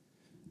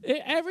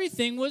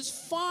 Everything was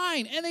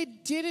fine, and they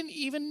didn't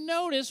even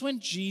notice when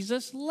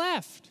Jesus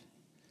left.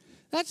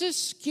 That's a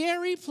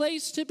scary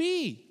place to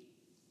be.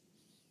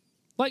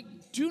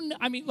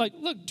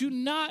 Do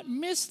not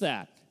miss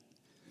that.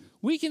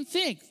 We can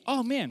think,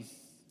 oh man,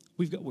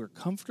 we're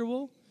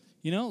comfortable.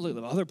 Look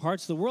at other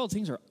parts of the world,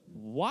 things are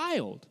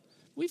wild.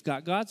 We've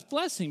got God's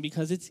blessing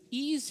because it's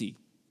easy.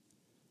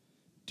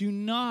 Do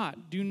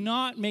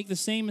not make the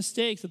same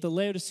mistakes that the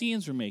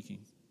Laodiceans were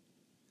making.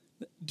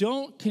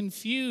 Don't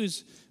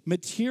confuse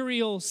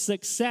material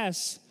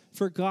success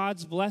for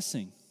God's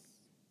blessing.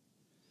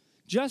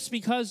 Just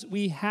because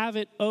we have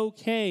it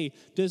okay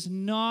does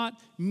not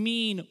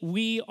mean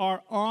we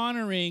are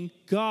honoring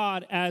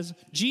God as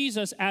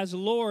Jesus as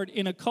Lord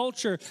in a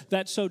culture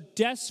that so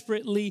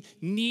desperately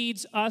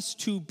needs us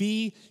to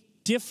be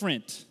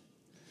different.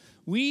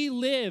 We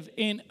live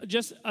in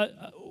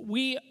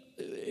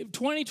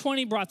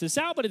 2020 brought this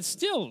out, but it's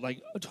still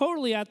like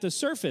totally at the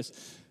surface.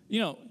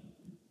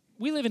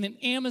 We live in an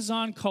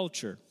Amazon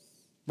culture,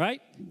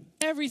 right?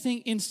 Everything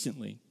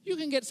instantly. You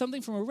can get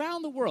something from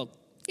around the world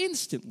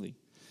instantly.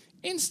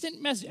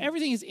 Instant message.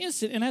 Everything is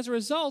instant. And as a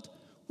result,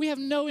 we have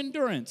no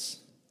endurance.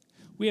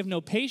 We have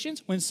no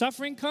patience. When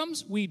suffering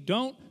comes, we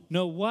don't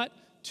know what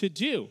to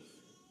do.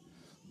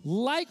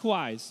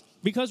 Likewise,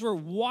 because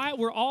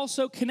we're all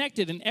so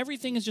connected and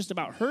everything is just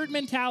about herd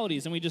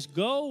mentalities and we just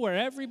go where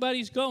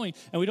everybody's going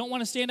and we don't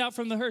want to stand out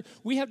from the herd,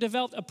 we have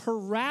developed a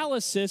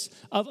paralysis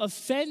of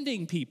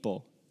offending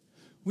people.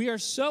 We are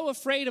so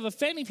afraid of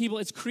offending people,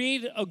 it's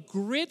created a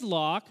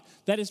gridlock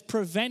that is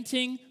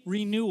preventing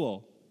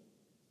renewal.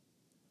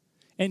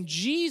 And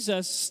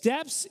Jesus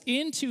steps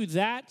into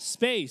that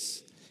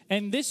space.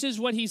 And this is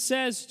what he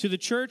says to the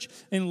church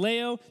in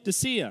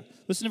Laodicea.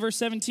 Listen to verse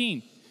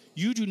 17.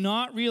 You do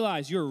not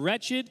realize you're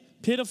wretched,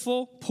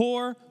 pitiful,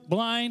 poor,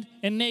 blind,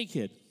 and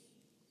naked.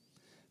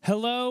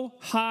 Hello,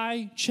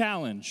 high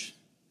challenge.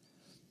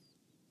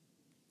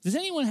 Does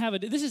anyone have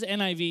this is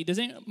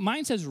NIV.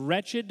 Mine says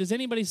wretched. Does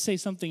anybody say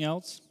something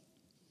else?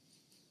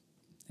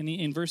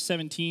 In verse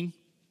 17?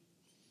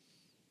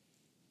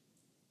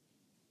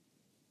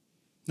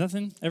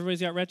 Nothing?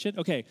 Everybody's got wretched?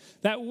 Okay.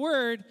 That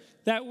word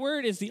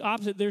is the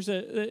opposite. There's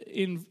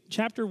in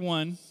chapter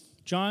 1,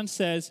 John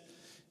says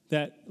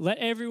that let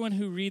everyone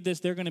who read this,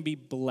 they're going to be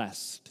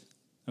blessed.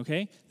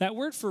 Okay? That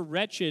word for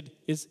wretched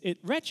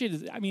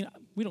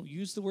we don't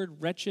use the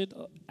word wretched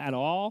at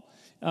all.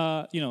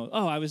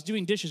 I was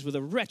doing dishes with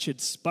a wretched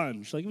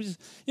sponge. Like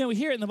we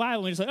hear it in the Bible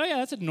and we're just like, oh yeah,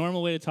 that's a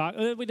normal way to talk.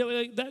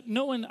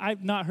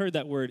 I've not heard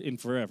that word in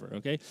forever,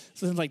 okay?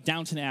 So it's like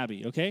Downton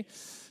Abbey, okay?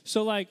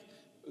 So like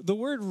the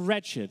word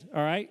wretched,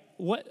 all right?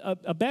 What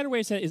a better way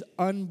to say it is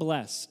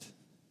unblessed.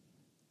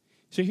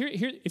 So here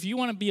if you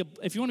want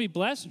to be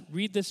blessed,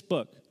 read this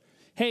book.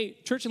 Hey,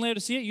 church in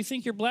Laodicea, you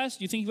think you're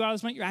blessed? You think you got all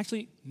this money? You're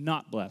actually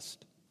not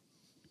blessed.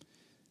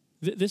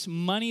 This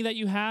money that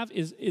you have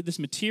this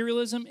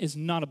materialism is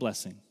not a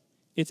blessing.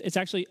 It's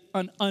actually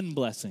an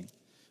unblessing.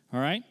 All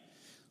right?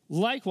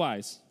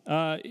 Likewise,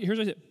 here's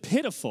what I said,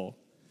 pitiful.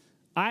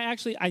 I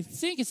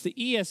think it's the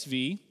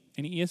ESV.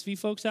 Any ESV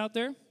folks out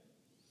there?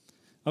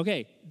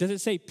 Okay, does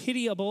it say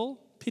pitiable?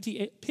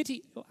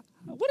 Pity?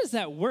 What is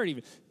that word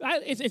even?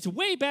 It's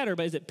way better,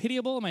 but is it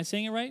pitiable? Am I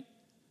saying it right?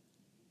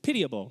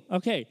 Pitiable.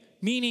 Okay,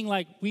 meaning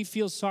like we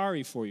feel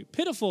sorry for you.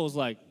 Pitiful is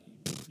like,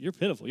 you're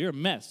pitiful. You're a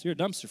mess. You're a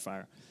dumpster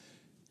fire.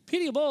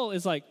 Pitiable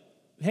is like,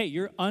 hey,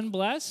 you're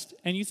unblessed,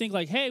 and you think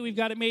like, hey, we've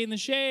got it made in the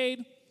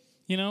shade.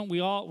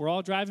 We're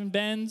all driving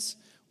Benz.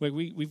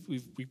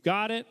 We've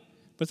got it.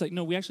 But it's like,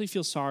 no, we actually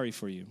feel sorry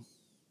for you.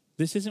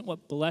 This isn't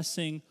what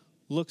blessing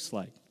looks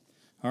like.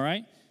 All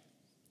right?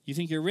 You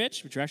think you're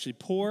rich, but you're actually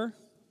poor,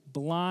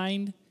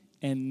 blind,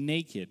 and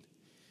naked.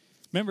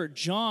 Remember,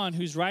 John,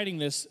 who's writing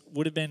this,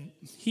 would have been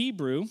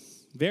Hebrew,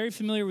 very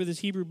familiar with his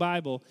Hebrew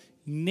Bible.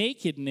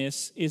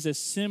 Nakedness is a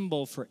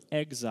symbol for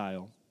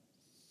exile.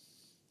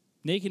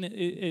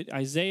 Naked,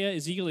 Isaiah,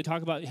 Ezekiel, they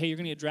talk about, hey, you're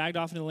going to get dragged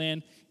off into the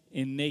land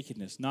in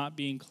nakedness, not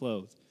being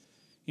clothed.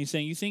 He's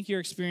saying, you think you're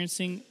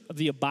experiencing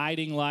the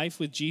abiding life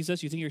with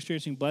Jesus? You think you're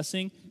experiencing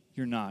blessing?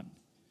 You're not.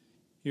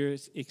 You're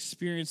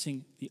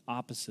experiencing the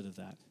opposite of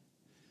that.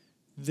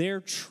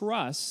 Their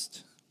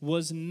trust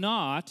was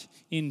not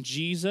in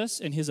Jesus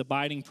and his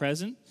abiding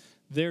presence.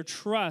 Their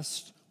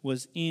trust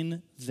was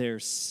in their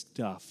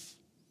stuff.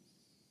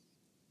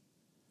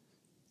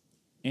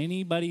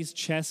 Anybody's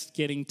chest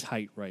getting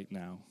tight right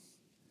now?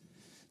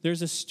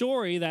 There's a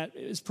story that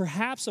is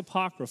perhaps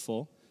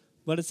apocryphal,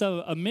 but it's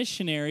of a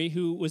missionary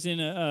who was in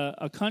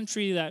a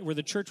country where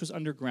the church was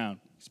underground,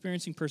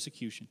 experiencing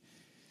persecution.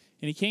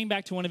 And he came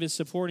back to one of his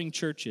supporting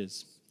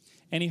churches.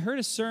 And he heard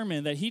a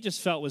sermon that he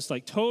just felt was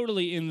like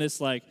totally in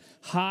this like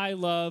high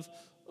love,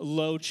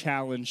 low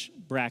challenge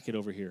bracket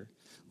over here.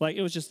 Like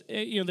it was just,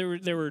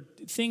 there were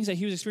things that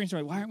he was experiencing,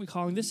 like, why aren't we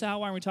calling this out?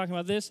 Why aren't we talking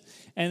about this?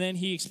 And then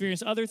he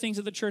experienced other things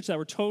at the church that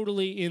were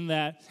totally in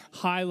that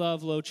high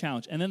love, low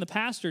challenge. And then the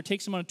pastor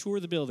takes him on a tour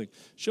of the building,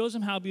 shows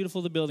him how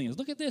beautiful the building is.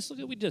 Look at this.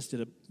 We just did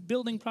a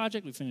building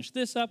project. We finished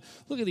this up.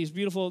 Look at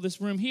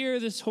this room here.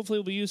 This hopefully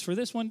will be used for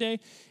this one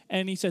day.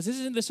 And he says,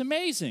 isn't this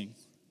amazing?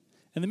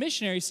 And the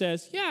missionary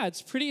says, yeah,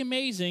 it's pretty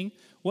amazing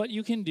what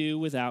you can do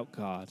without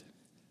God.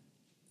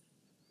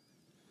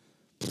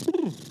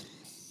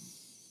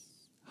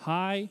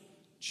 High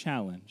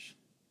challenge.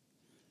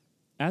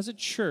 As a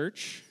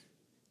church,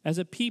 as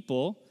a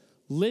people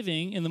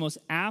living in the most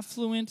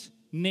affluent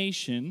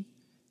nation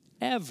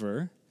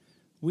ever,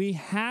 we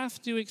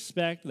have to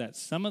expect that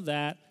some of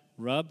that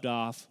rubbed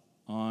off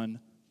on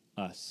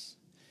us.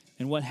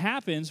 And what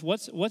happens,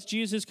 what's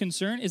Jesus'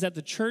 concern is that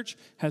the church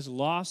has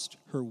lost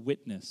her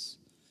witness.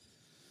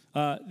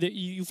 That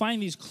you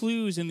find these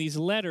clues in these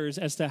letters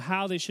as to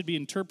how they should be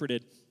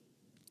interpreted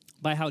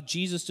by how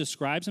Jesus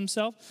describes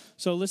himself.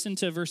 So listen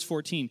to verse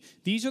 14.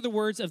 These are the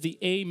words of the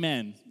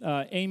Amen.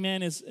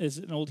 Amen is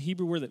an old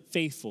Hebrew word that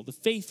faithful, the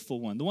faithful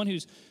one, the one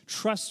who's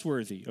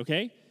trustworthy,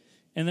 okay?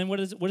 And then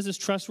what is this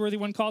trustworthy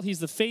one called? He's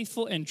the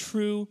faithful and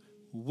true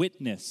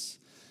witness.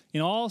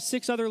 In all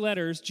 6 other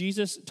letters,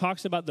 Jesus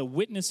talks about the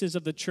witnesses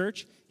of the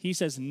church. He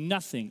says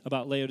nothing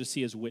about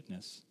Laodicea's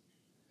witness.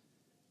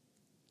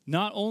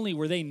 Not only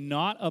were they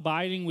not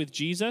abiding with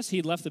Jesus,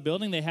 he'd left the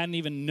building, they hadn't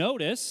even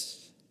noticed.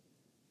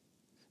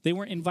 They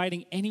weren't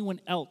inviting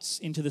anyone else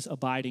into this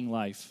abiding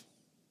life.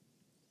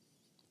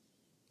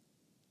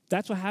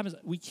 That's what happens.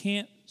 We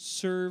can't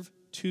serve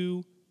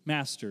 2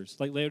 masters,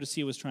 like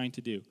Laodicea was trying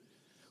to do.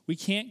 We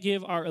can't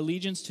give our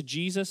allegiance to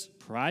Jesus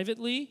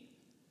privately,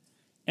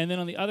 and then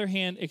on the other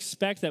hand,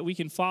 expect that we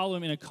can follow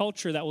him in a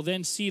culture that will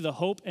then see the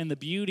hope and the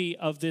beauty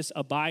of this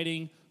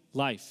abiding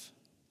life.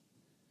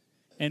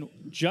 And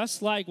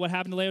just like what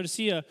happened to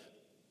Laodicea,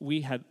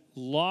 we had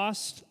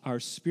lost our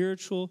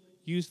spiritual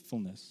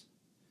youthfulness.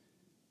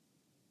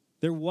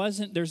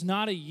 There's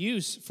not a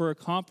use for a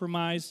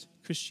compromised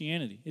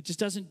Christianity. It just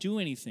doesn't do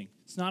anything.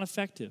 It's not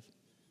effective.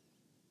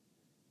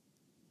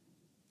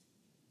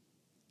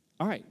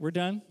 All right, we're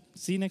done.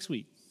 See you next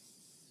week.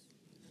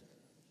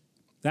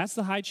 That's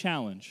the high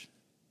challenge.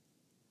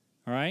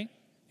 All right?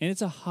 And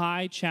it's a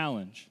high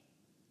challenge.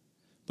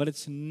 But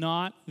it's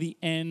not the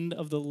end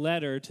of the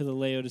letter to the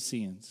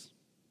Laodiceans.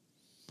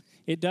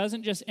 It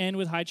doesn't just end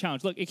with high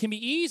challenge. Look, it can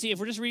be easy if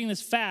we're just reading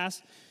this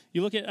fast.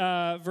 You look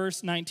at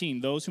verse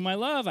 19. Those whom I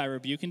love, I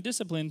rebuke and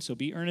discipline, so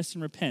be earnest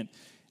and repent.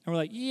 And we're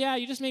like, yeah,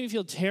 you just made me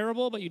feel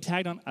terrible, but you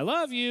tagged on, I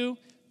love you,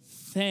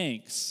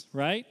 thanks,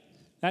 right?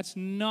 That's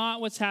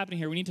not what's happening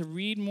here. We need to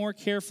read more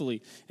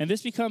carefully. And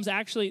this becomes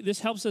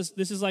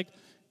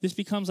this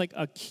becomes like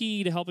a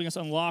key to helping us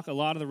unlock a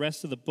lot of the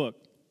rest of the book,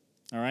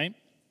 all right?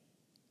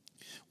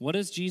 What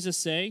does Jesus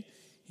say?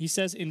 He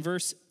says in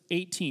verse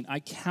 18,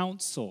 I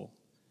counsel,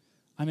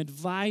 I'm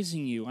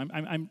advising you,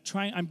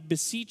 I'm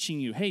beseeching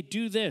you, hey,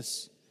 do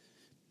this.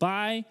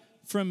 Buy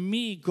from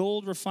me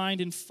gold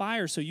refined in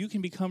fire so you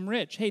can become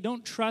rich. Hey,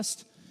 don't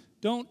trust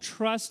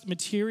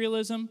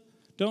materialism.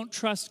 Don't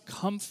trust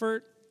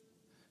comfort.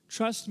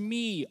 Trust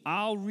me,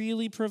 I'll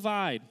really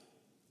provide.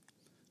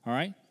 All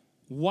right?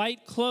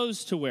 White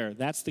clothes to wear.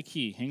 That's the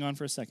key. Hang on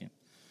for a second.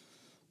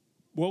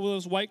 What will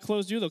those white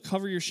clothes do? They'll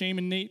cover your shame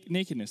and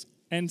nakedness.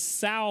 And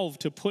salve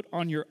to put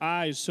on your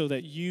eyes so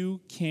that you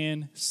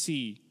can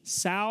see.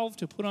 Salve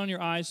to put on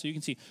your eyes so you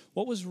can see.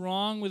 What was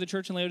wrong with the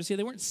church in Laodicea?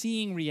 They weren't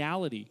seeing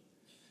reality.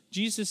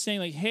 Jesus is saying,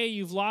 like, hey,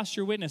 you've lost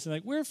your witness. And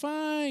like, we're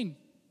fine.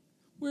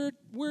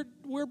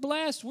 We're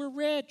blessed. We're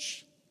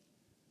rich.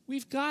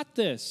 We've got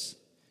this.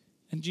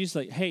 And Jesus is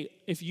like, hey,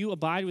 if you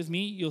abide with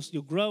me,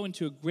 you'll grow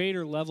into a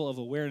greater level of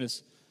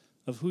awareness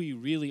of who you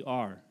really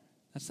are.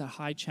 That's the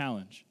high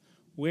challenge.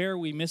 Where are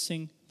we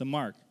missing the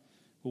mark?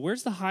 Well,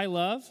 where's the high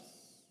love?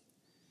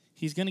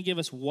 He's going to give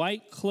us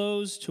white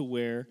clothes to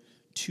wear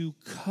to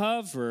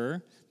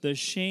cover the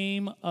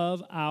shame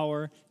of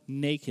our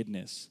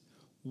nakedness.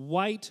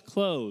 White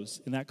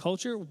clothes. In that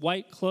culture,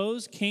 white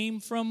clothes came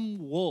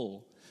from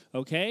wool.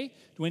 Okay?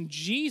 When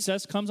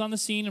Jesus comes on the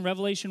scene in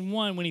Revelation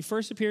 1, when he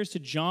first appears to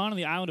John on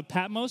the island of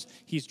Patmos,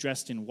 he's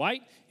dressed in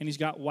white and he's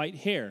got white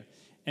hair.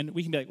 And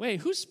we can be like,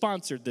 wait, who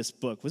sponsored this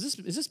book? Is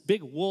this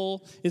big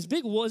wool? Is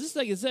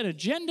that an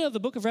agenda of the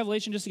book of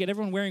Revelation just to get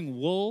everyone wearing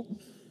wool?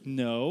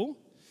 No.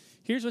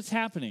 Here's what's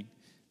happening.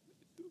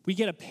 We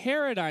get a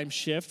paradigm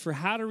shift for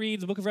how to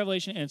read the book of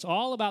Revelation, and it's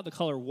all about the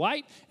color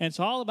white, and it's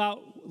all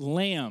about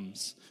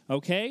lambs,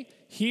 okay?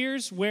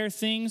 Here's where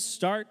things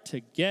start to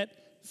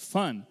get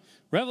fun.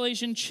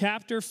 Revelation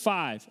chapter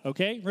 5,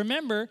 okay?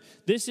 Remember,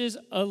 this is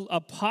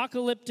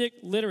apocalyptic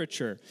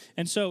literature.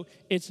 And so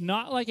it's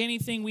not like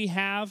anything we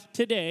have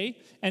today.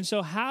 And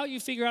so how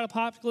you figure out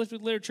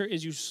apocalyptic literature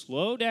is you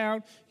slow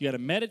down, you got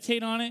to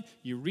meditate on it,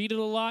 you read it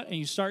a lot, and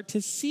you start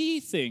to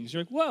see things.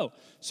 You're like, whoa.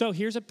 So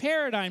here's a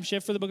paradigm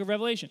shift for the book of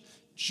Revelation.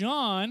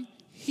 John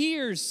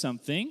hears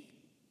something,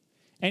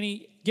 and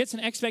he gets an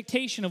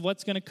expectation of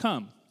what's going to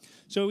come.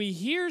 So he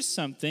hears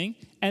something,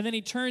 and then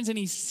he turns and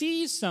he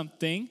sees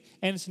something,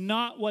 and it's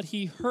not what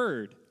he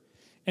heard.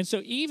 And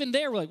so even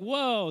there, we're like,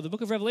 whoa, the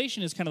book of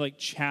Revelation is kind of like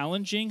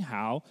challenging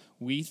how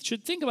we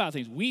should think about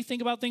things. We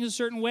think about things a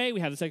certain way. We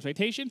have this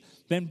expectation.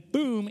 Then,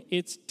 boom,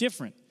 it's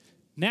different.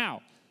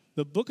 Now,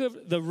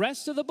 the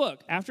rest of the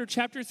book, after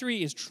chapter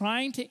 3, is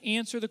trying to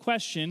answer the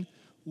question,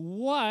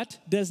 what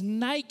does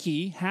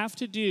Nike have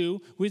to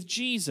do with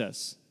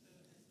Jesus?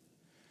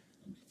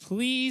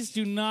 Please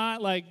do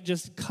not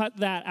just cut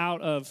that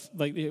out of,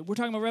 we're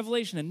talking about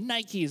Revelation and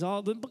Nike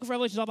the book of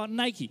Revelation is all about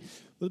Nike.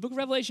 Well, the book of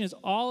Revelation is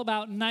all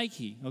about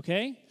Nike,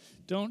 okay?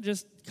 Don't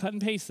just cut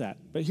and paste that.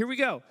 But here we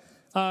go.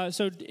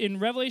 So in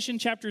Revelation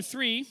chapter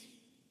 3,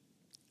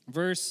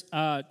 verse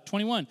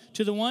 21,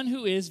 to the one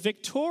who is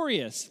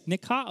victorious,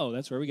 Nikao,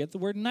 that's where we get the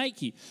word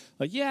Nike.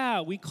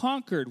 Yeah, we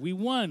conquered, we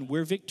won,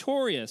 we're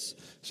victorious.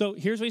 So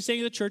here's what he's saying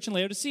to the church in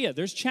Laodicea.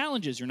 There's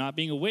challenges. You're not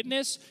being a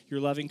witness,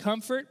 you're loving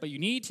comfort, but you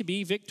need to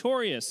be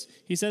victorious.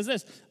 He says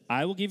this,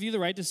 I will give you the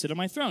right to sit on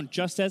my throne,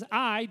 just as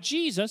I,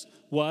 Jesus,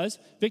 was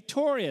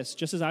victorious,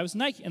 just as I was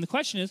Nike. And the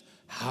question is,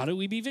 how do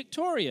we be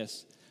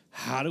victorious?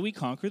 How do we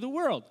conquer the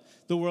world?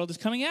 The world is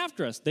coming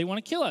after us. They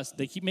want to kill us.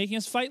 They keep making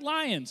us fight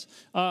lions.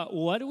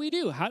 What do we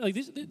do?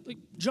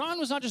 John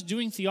was not just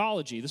doing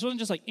theology. This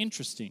wasn't just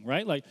interesting,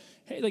 right?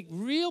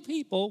 Real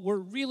people were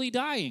really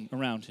dying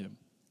around him.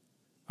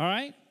 All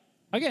right?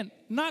 Again,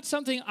 not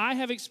something I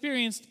have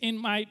experienced in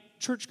my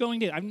church-going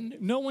days.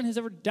 No one has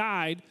ever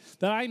died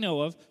that I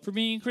know of for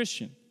being a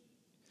Christian.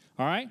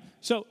 All right?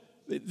 So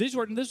this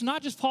is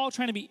not just Paul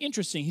trying to be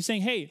interesting. He's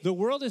saying, hey, the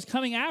world is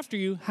coming after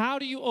you. How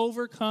do you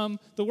overcome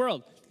the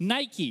world?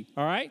 Nike,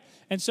 all right?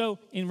 And so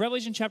in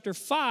Revelation chapter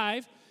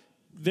 5,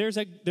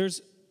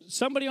 there's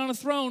somebody on a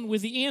throne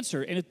with the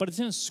answer, but it's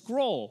in a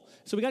scroll.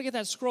 So we got to get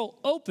that scroll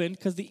open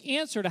because the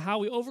answer to how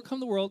we overcome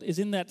the world is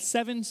in that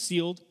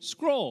 7-sealed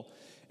scroll.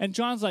 And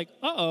John's like,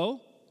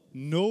 uh-oh,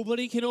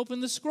 nobody can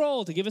open the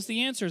scroll to give us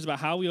the answers about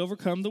how we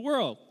overcome the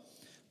world.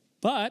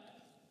 But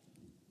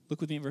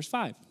look with me at verse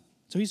 5.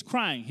 So he's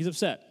crying. He's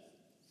upset.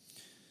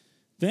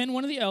 Then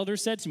one of the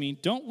elders said to me,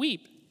 don't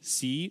weep.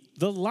 See,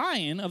 the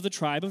Lion of the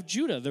tribe of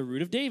Judah, the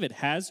Root of David,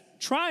 has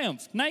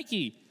triumphed.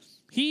 Nike.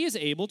 He is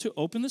able to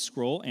open the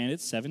scroll and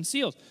its 7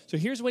 seals. So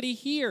here's what he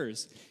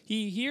hears.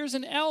 He hears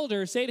an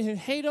elder say to him,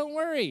 hey, don't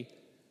worry.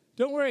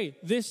 Don't worry.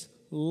 This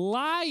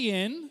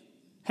lion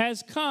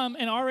has come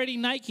and already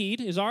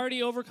Nike'd, has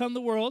already overcome the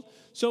world,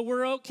 so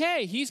we're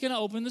okay. He's going to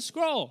open the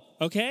scroll,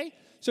 okay?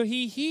 So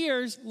he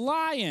hears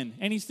lion,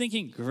 and he's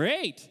thinking,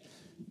 great.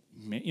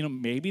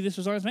 Maybe this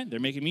was always meant.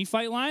 They're making me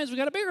fight lions. We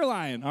got a bigger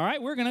lion. All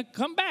right, we're going to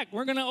come back.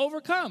 We're going to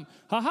overcome.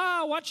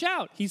 Ha-ha, watch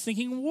out. He's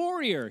thinking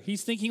warrior.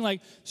 He's thinking like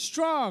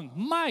strong,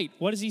 might.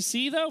 What does he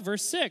see, though?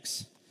 Verse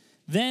 6.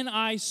 Then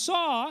I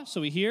saw,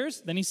 so he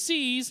hears, then he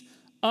sees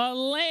a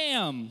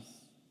lamb.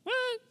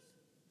 What?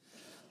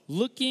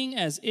 Looking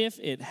as if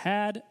it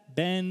had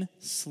been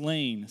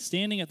slain,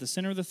 standing at the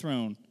center of the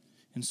throne,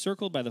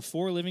 encircled by the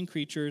 4 living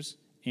creatures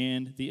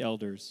and the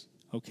elders.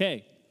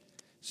 Okay.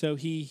 So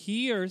he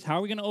hears, how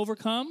are we going to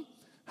overcome?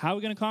 How are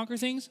we going to conquer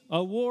things?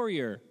 A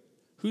warrior.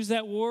 Who's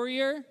that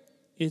warrior?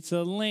 It's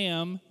a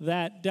lamb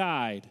that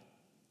died.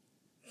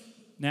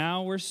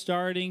 Now we're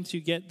starting to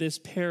get this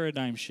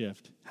paradigm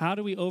shift. How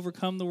do we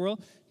overcome the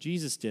world?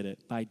 Jesus did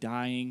it by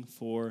dying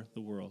for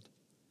the world.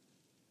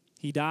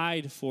 He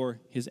died for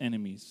his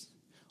enemies.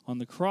 On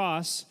the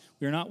cross,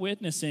 we're not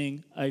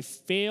witnessing a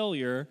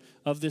failure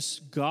of this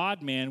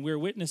God-man. We're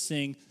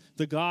witnessing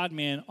the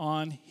God-man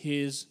on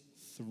his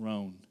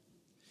throne.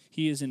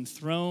 He is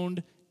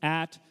enthroned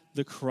at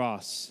the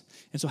cross.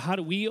 And so how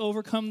do we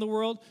overcome the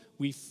world?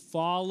 We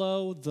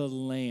follow the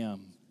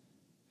Lamb.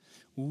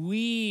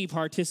 We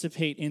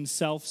participate in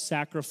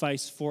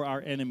self-sacrifice for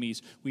our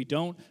enemies. We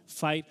don't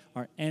fight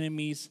our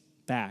enemies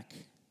back.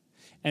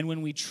 And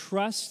when we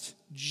trust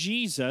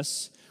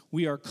Jesus,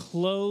 we are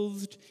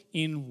clothed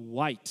in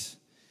white,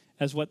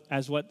 as what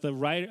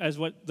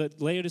the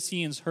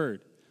Laodiceans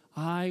heard.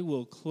 I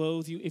will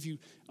clothe you. If you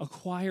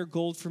acquire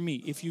gold from me,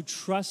 if you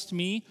trust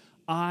me,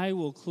 I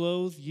will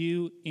clothe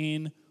you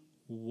in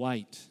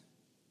white.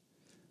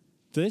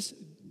 This,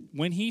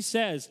 when he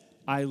says,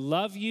 I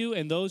love you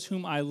and those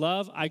whom I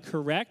love, I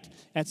correct,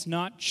 that's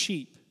not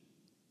cheap.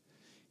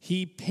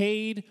 He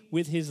paid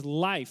with his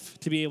life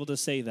to be able to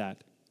say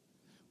that.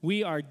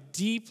 We are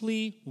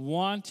deeply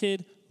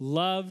wanted,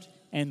 loved,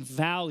 and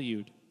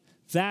valued.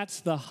 That's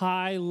the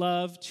high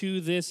love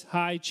to this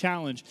high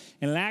challenge.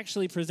 And it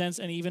actually presents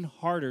an even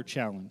harder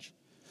challenge.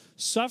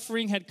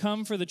 Suffering had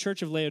come for the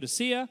church of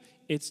Laodicea.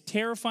 It's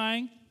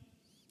terrifying.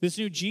 This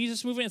new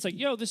Jesus movement, it's like,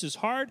 yo, this is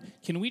hard.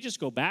 Can we just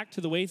go back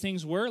to the way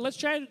things were? Let's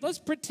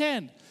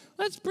pretend.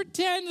 Let's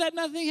pretend that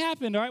nothing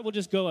happened. All right, we'll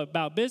just go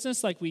about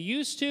business like we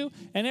used to,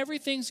 and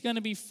everything's going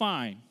to be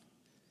fine.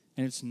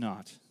 And it's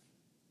not.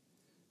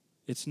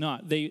 It's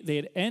not. They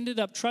had ended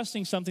up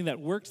trusting something that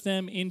worked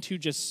them into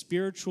just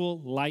spiritual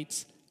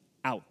lights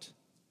out.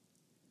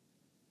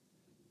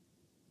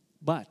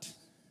 But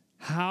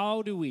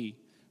how do we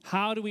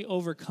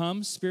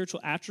overcome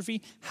spiritual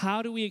atrophy?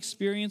 How do we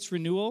experience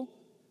renewal?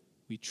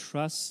 We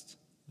trust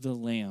the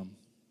Lamb.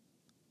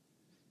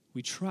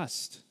 We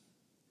trust.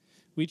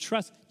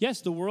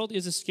 Yes, the world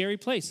is a scary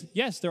place.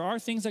 Yes, there are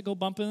things that go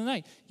bump in the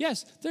night.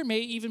 Yes, there may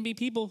even be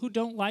people who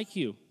don't like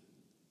you.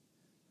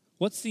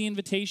 What's the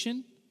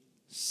invitation?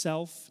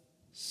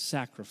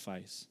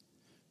 Self-sacrifice.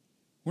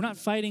 We're not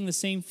fighting the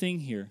same thing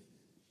here.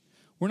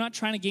 We're not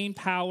trying to gain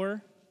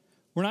power.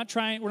 We're not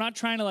trying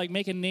to like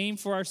make a name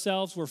for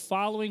ourselves. We're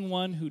following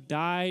one who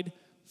died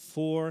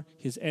for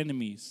his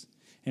enemies.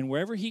 And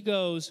wherever he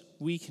goes,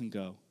 we can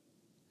go.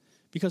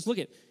 Because look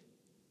at,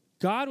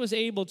 God was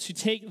able to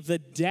take the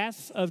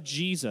death of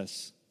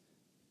Jesus.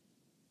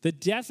 The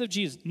death of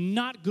Jesus,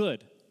 not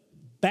good,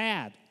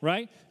 bad,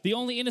 right? The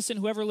only innocent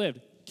who ever lived,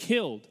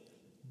 killed,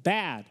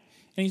 bad.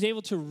 And he's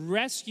able to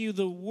rescue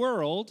the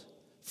world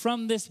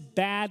from this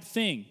bad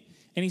thing.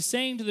 And he's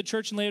saying to the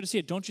church in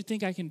Laodicea, don't you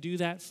think I can do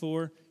that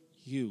for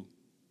you?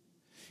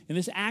 And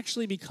this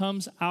actually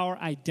becomes our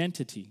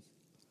identity.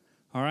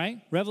 All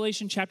right?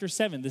 Revelation chapter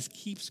 7, this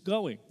keeps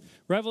going.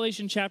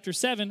 Revelation chapter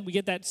 7, we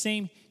get that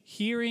same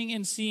hearing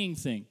and seeing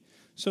thing.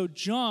 So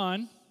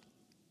John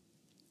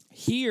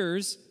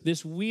hears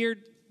this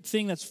weird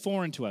thing that's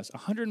foreign to us,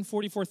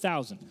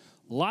 144,000.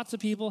 Lots of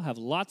people have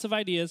lots of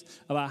ideas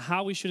about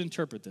how we should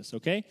interpret this,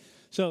 okay?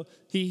 So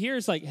he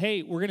hears like,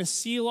 hey, we're going to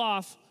seal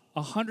off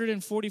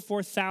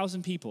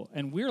 144,000 people.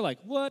 And we're like,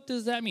 what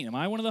does that mean? Am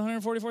I one of the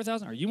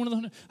 144,000? Are you one of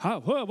the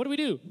 100? What do we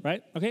do,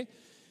 right? Okay?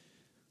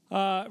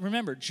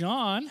 Remember,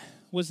 John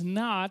was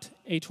not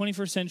a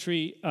 21st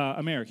century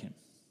American.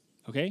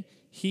 Okay?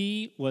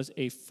 He was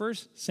a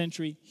first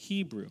century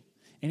Hebrew,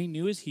 and he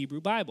knew his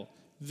Hebrew Bible.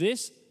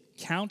 This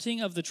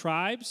counting of the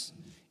tribes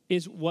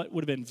is what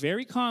would have been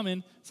very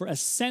common for a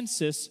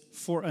census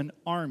for an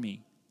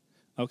army.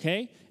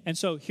 Okay? And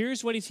so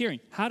here's what he's hearing.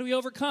 How do we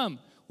overcome?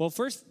 Well,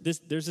 first,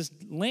 there's this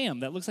lamb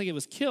that looks like it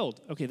was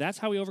killed. Okay, that's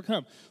how we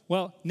overcome.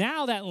 Well,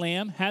 now that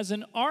lamb has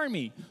an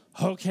army.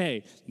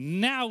 Okay,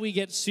 now we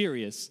get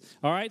serious.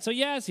 All right, so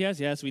yes,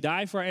 we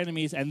die for our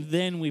enemies, and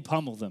then we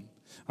pummel them.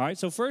 All right,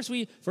 so first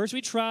we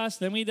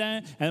trust, and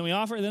then we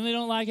offer, then they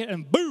don't like it,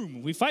 and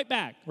boom, we fight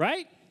back,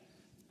 right?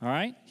 All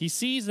right, he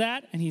sees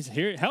that, and he's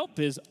here. Help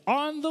is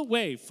on the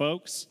way,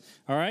 folks.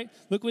 All right,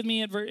 look with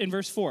me in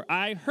verse 4.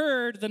 I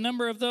heard the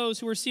number of those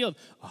who were sealed,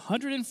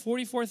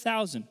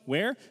 144,000.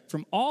 Where?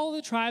 From all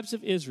the tribes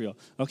of Israel.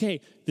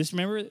 Okay,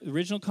 remember the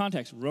original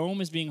context.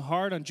 Rome is being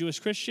hard on Jewish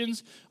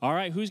Christians. All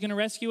right, who's going to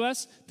rescue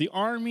us? The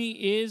army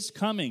is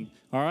coming.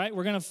 All right,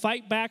 we're going to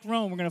fight back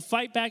Rome. We're going to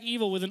fight back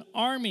evil with an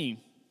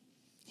army.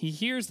 He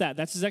hears that.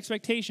 That's his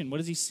expectation. What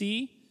does he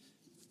see?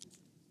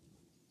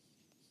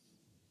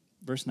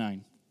 Verse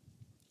 9.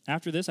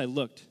 After this I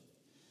looked,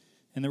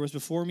 and there was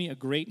before me a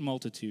great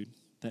multitude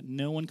that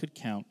no one could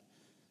count,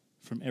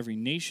 from every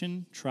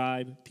nation,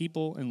 tribe,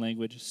 people, and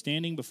language,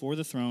 standing before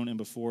the throne and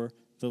before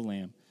the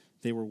Lamb.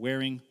 They were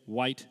wearing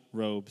white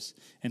robes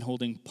and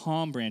holding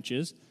palm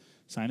branches,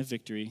 sign of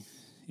victory,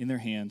 in their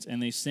hands.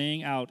 And they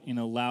sang out in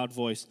a loud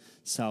voice,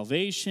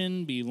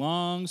 "Salvation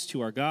belongs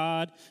to our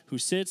God who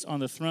sits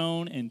on the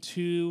throne and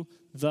to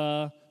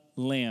the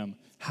Lamb."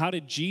 How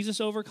did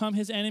Jesus overcome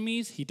his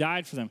enemies? He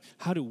died for them.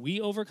 How do we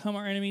overcome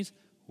our enemies?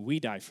 We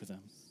die for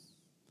them.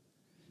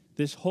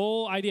 This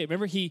whole idea,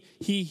 remember, he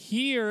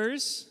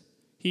hears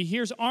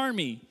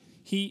army.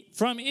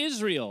 From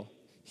Israel.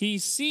 He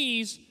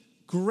sees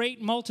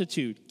great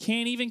multitude.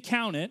 Can't even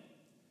count it.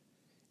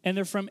 And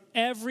they're from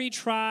every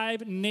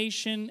tribe,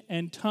 nation,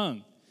 and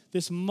tongue.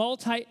 This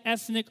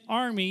multi-ethnic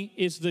army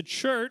is the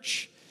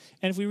church.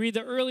 And if we read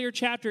the earlier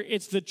chapter,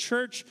 it's the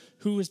church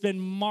who has been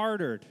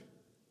martyred,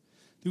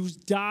 who's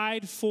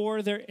died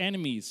for their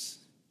enemies.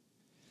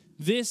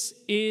 This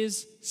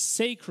is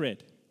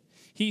sacred.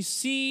 He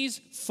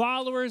sees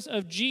followers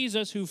of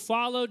Jesus who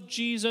followed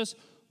Jesus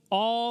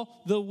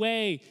all the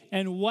way.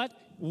 And what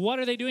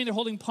are they doing? They're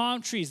holding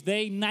palm trees.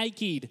 They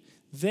Nike'd.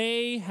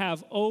 They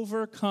have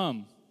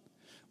overcome.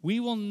 We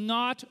will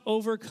not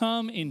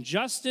overcome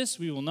injustice.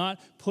 We will not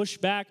push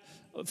back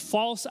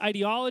false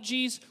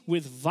ideologies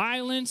with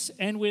violence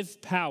and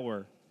with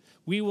power.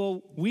 We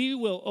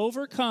will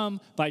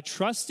overcome by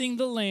trusting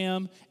the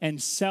Lamb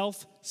and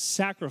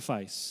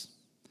self-sacrifice.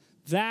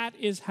 That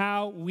is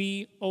how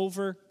we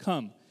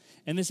overcome.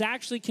 And this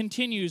actually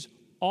continues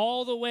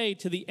all the way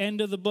to the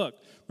end of the book.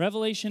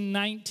 Revelation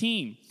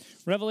 19.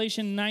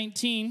 Revelation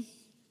 19,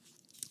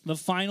 the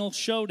final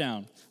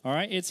showdown. All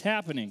right, it's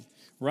happening,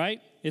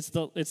 right?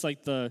 It's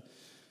like the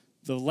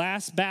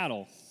last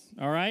battle,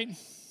 all right?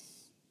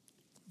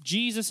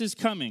 Jesus is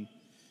coming.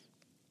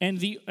 And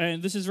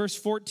this is verse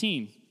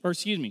 14. Or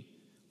excuse me.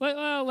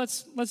 Well,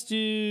 let's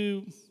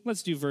do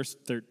verse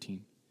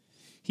 13.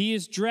 He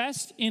is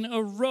dressed in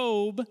a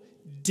robe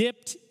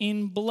dipped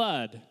in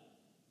blood.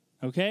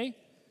 Okay?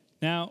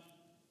 Now,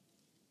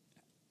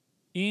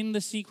 in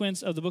the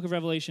sequence of the book of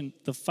Revelation,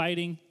 the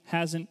fighting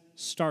hasn't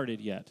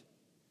started yet.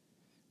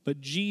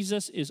 But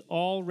Jesus is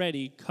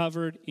already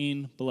covered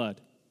in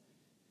blood.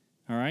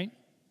 All right?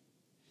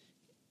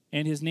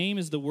 And his name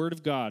is the Word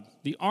of God.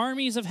 The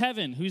armies of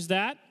heaven, who's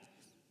that?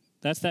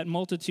 That's that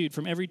multitude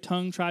from every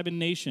tongue, tribe, and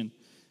nation.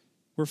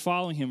 We're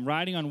following him,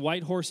 riding on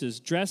white horses,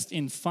 dressed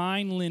in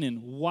fine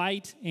linen,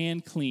 white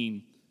and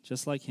clean,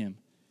 just like him.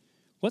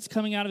 What's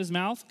coming out of his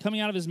mouth?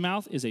 Coming out of his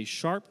mouth is a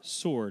sharp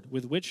sword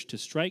with which to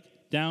strike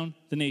down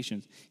the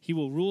nations. He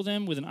will rule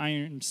them with an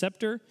iron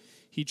scepter.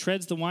 He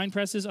treads the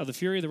winepresses of the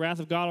fury of the wrath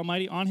of God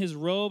Almighty. On his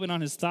robe and on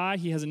his thigh,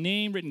 he has a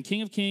name written,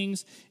 King of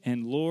Kings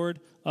and Lord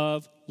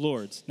of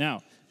Lords.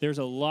 Now, there's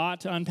a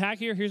lot to unpack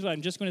here. Here's what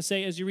I'm just going to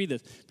say as you read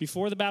this.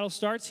 Before the battle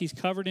starts, he's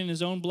covered in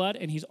his own blood,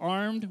 and he's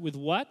armed with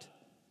what?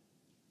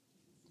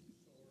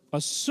 A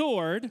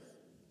sword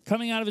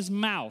coming out of his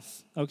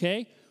mouth,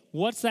 okay?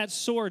 What's that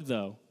sword,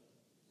 though?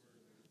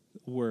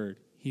 Word.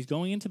 He's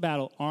going into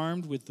battle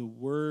armed with the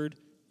Word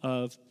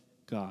of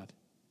God.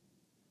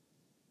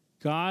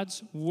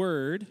 God's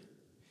Word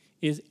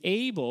is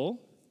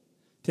able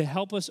to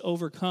help us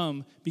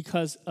overcome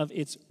because of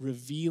its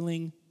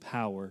revealing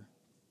power.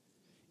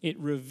 It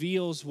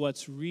reveals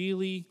what's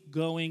really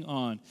going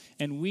on.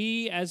 And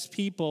we as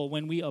people,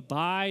 when we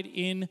abide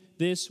in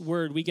this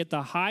word, we get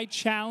the high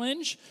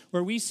challenge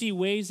where we see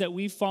ways that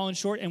we've fallen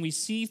short and we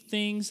see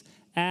things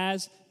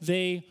as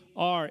they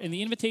are. And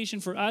the invitation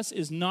for us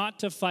is not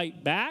to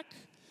fight back.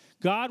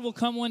 God will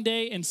come one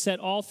day and set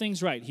all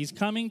things right. He's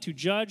coming to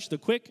judge the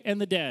quick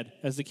and the dead,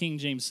 as the King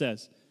James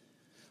says.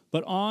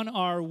 But on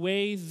our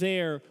way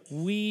there,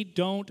 we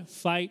don't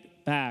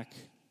fight back.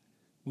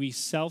 We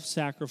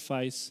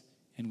self-sacrifice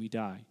and we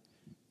die.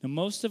 Now,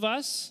 most of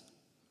us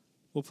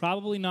will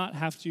probably not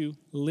have to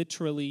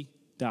literally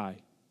die.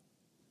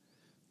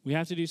 We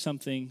have to do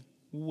something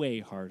way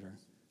harder.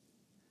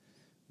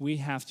 We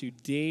have to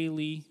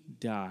daily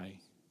die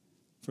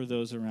for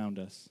those around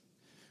us.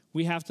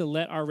 We have to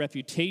let our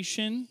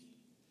reputation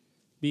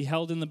be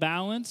held in the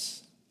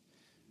balance.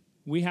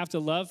 We have to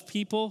love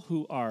people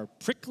who are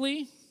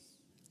prickly.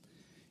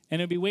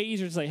 And it'd be way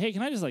easier to say, hey,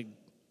 can I just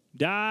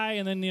die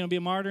and then be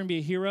a martyr and be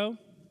a hero?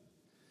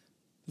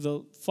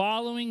 The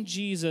following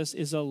Jesus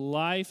is a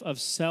life of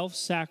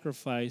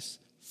self-sacrifice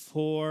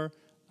for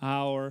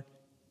our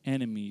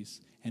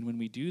enemies. And when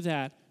we do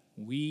that,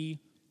 we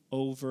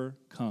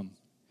overcome.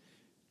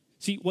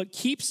 See, what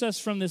keeps us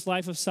from this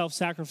life of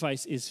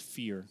self-sacrifice is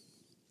fear.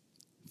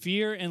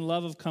 Fear and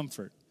love of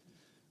comfort.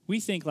 We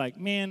think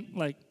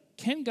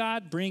can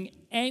God bring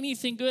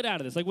anything good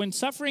out of this? When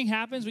suffering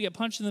happens, we get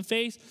punched in the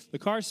face, the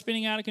car's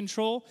spinning out of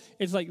control.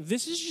 It's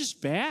this is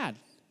just bad.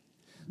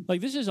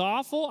 This is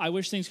awful. I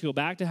wish things could go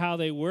back to how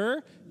they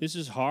were. This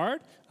is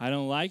hard. I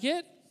don't like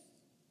it.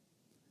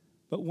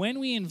 But when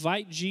we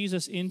invite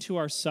Jesus into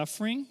our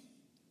suffering,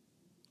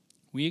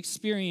 we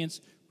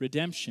experience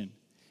redemption.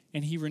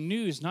 And he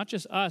renews not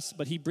just us,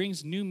 but he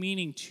brings new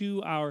meaning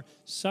to our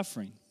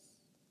suffering.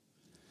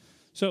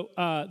 So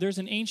there's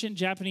an ancient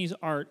Japanese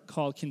art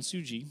called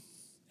kintsugi.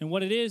 And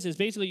what it is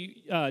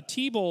basically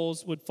tea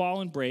bowls would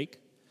fall and break.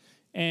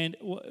 And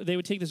they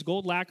would take this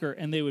gold lacquer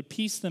and they would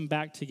piece them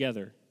back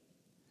together.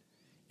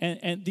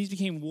 And these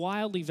became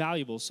wildly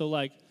valuable.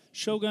 So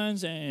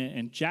shoguns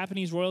and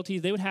Japanese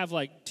royalties, they would have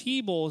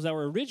tea bowls that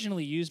were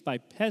originally used by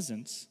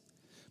peasants.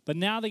 But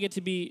now they get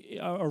to be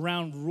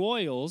around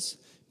royals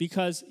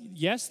because,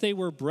 yes, they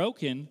were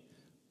broken,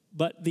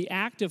 but the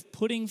act of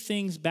putting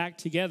things back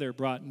together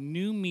brought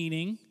new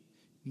meaning,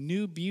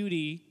 new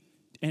beauty,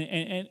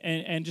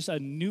 and just a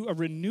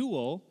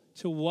renewal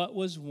to what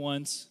was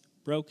once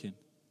broken.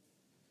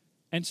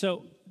 And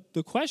so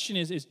the question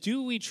is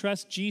do we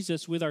trust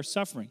Jesus with our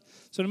suffering?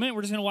 So in a minute,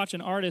 we're just going to watch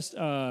an artist,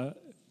 Kato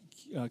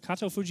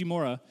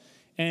Fujimura.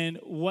 And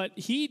what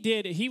he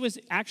did, he lived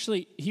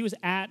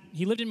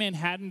in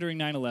Manhattan during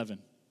 9/11.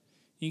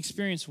 He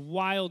experienced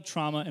wild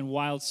trauma and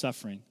wild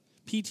suffering,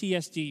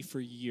 PTSD for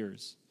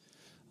years.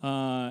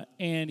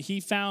 And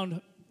he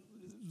found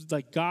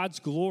God's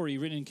glory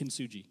written in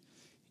kintsugi.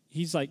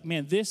 He's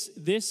man, this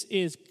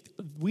is,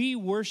 we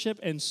worship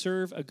and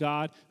serve a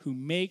God who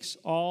makes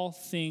all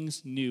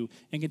things new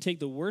and can take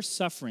the worst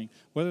suffering,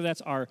 whether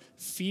that's our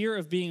fear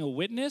of being a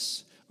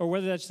witness or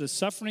whether that's the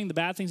suffering, the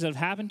bad things that have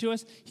happened to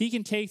us. He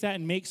can take that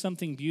and make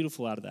something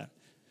beautiful out of that.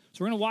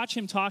 So we're going to watch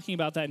him talking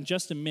about that in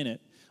just a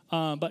minute.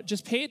 But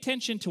just pay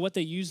attention to what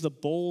they use the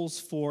bowls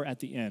for at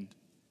the end.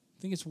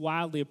 I think it's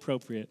wildly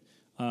appropriate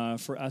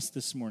for us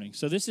this morning.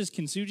 So this is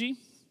kintsugi.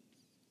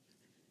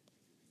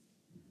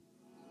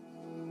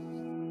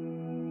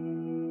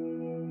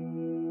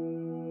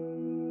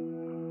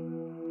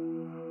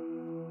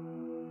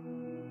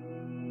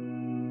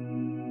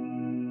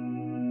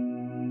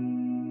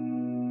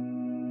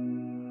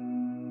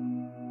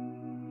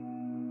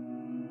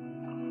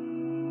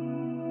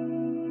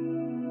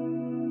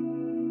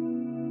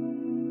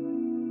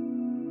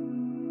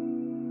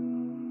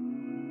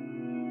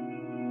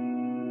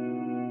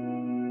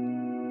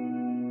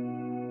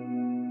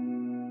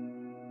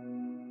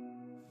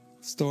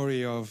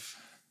 Story of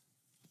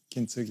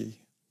kintsugi.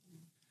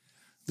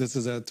 This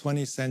is a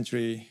 20th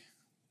century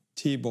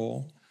tea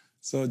bowl.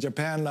 So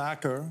Japan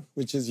lacquer,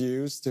 which is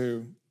used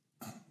to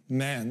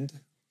mend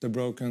the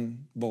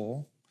broken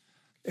bowl.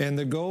 And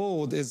the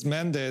gold is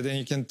mended, and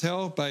you can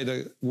tell by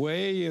the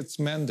way it's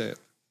mended,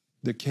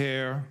 the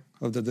care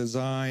of the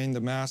design,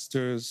 the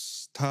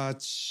master's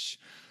touch,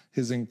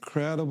 his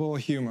incredible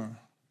humor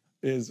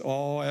is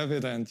all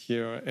evident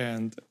here.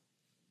 And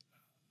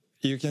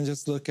you can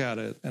just look at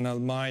it and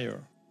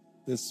admire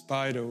this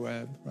spider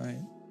web,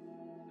 right?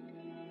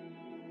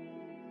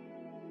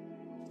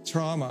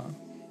 Trauma,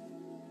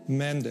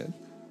 mended,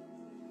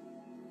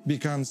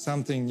 becomes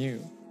something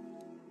new,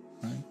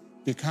 right?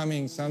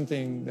 Becoming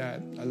something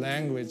that, a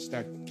language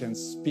that can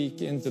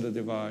speak into the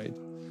divide,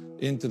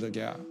 into the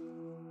gap.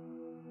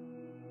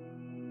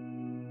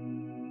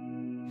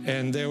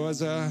 And there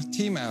was a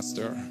tea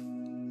master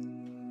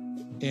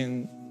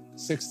in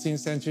 16th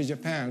century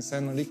Japan,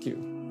 Sen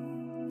Rikyu,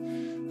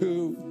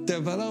 who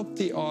developed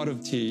the art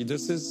of tea.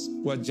 This is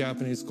what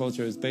Japanese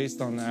culture is based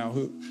on now,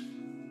 who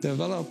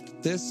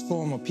developed this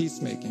form of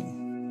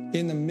peacemaking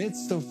in the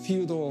midst of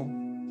feudal,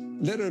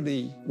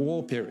 literally,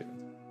 war period.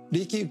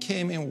 Rikyu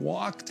came and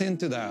walked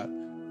into that.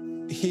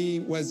 He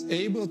was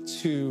able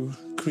to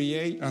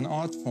create an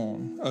art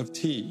form of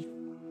tea.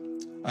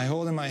 I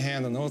hold in my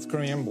hand a North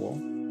Korean bowl,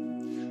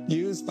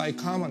 used by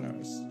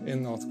commoners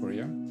in North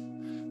Korea,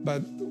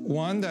 but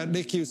one that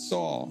Rikyu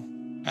saw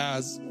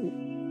as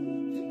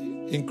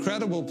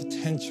incredible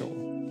potential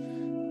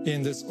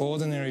in this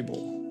ordinary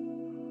bowl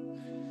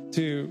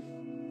to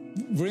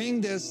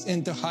bring this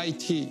into high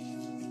tea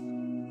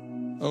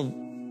of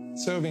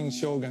serving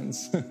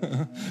shoguns,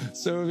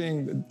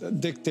 serving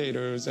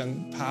dictators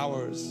and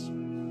powers,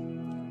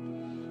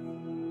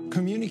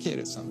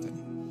 communicated something.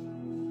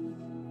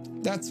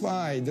 That's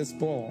why this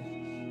bowl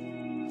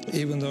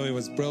even though it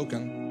was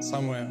broken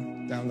somewhere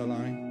down the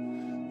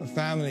line, the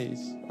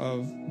families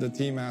of the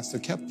tea master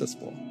kept the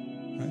spoil,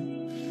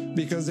 right?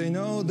 Because they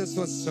know this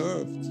was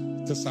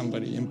served to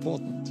somebody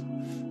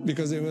important,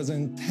 because it was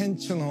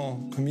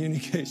intentional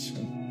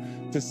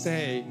communication to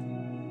say,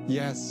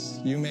 yes,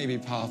 you may be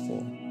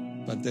powerful,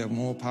 but there are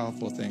more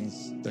powerful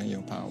things than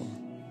your power.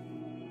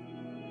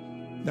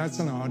 That's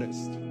an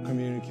artist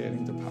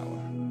communicating the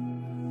power.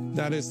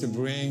 That is to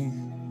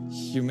bring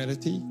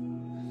humility,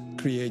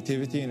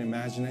 creativity, and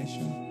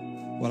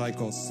imagination, what I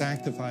call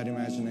sanctified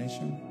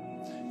imagination.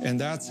 And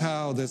that's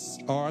how this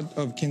art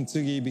of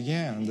kintsugi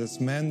began, this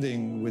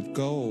mending with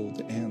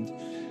gold and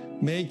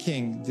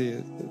making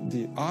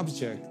the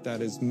object that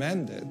is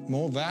mended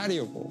more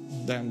valuable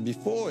than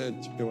before it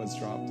was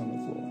dropped on the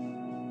floor.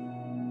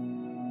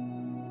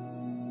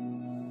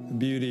 The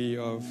beauty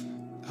of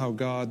how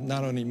God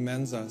not only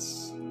mends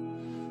us,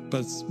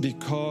 but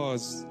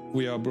because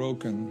we are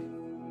broken,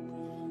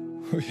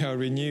 we are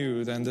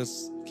renewed, and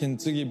this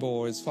kintsugi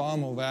bowl is far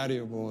more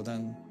valuable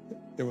than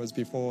it was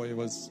before it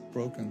was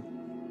broken.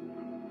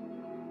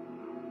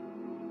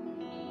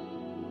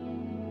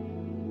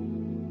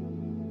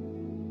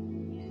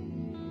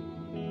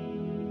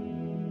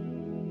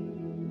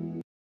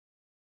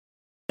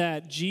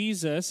 That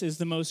Jesus is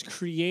the most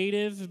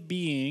creative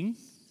being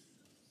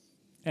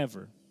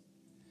ever.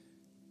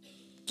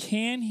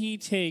 Can he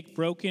take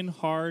broken,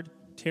 hard,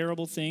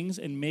 terrible things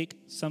and make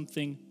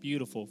something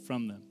beautiful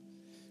from them?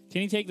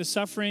 Can he take the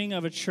suffering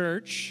of a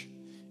church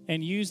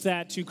and use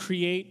that to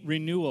create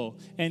renewal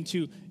and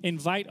to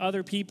invite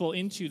other people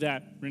into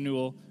that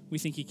renewal? We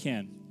think he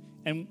can.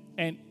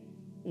 And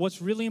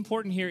what's really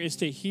important here is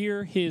to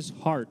hear his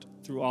heart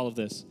through all of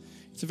this.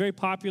 It's a very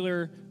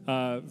popular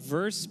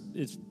verse.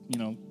 It's,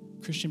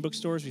 Christian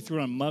bookstores, we threw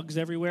it on mugs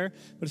everywhere.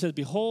 But it says,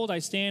 "Behold, I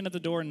stand at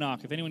the door and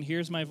knock. If anyone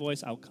hears my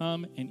voice, I'll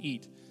come and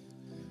eat."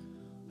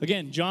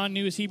 Again, John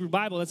knew his Hebrew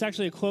Bible. That's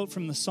actually a quote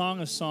from the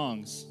Song of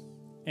Songs.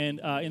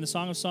 And in the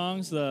Song of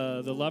Songs,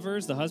 the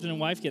lovers, the husband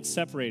and wife, get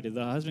separated.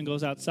 The husband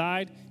goes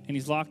outside, and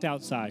he's locked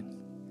outside.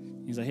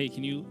 He's like, "Hey,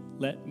 can you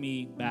let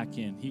me back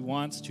in?" He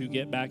wants to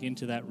get back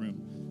into that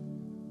room.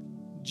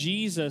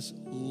 Jesus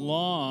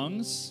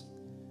longs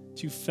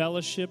to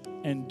fellowship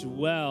and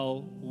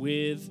dwell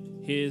with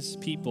his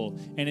people.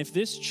 And if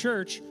this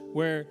church,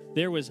 where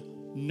there was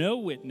no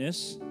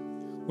witness,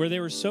 where they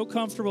were so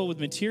comfortable with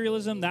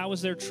materialism, that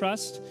was their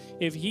trust,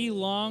 if he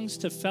longs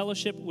to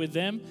fellowship with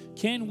them,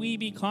 can we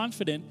be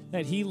confident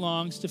that he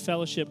longs to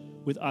fellowship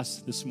with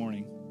us this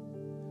morning?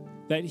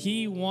 That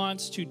he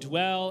wants to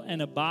dwell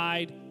and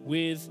abide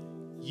with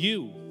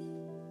you.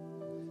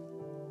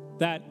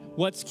 That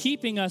what's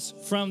keeping us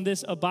from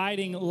this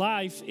abiding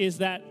life is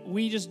that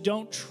we just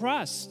don't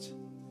trust.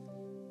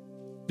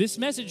 This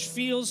message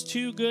feels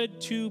too good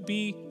to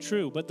be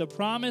true, but the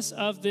promise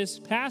of this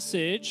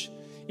passage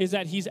is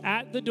that he's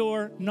at the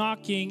door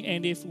knocking,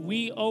 and if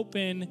we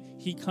open,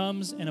 he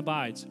comes and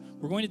abides.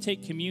 We're going to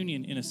take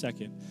communion in a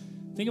second.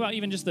 Think about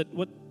even just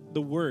what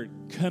the word,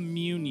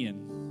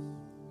 communion.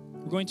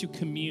 We're going to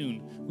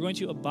commune. We're going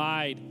to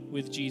abide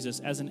with Jesus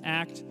as an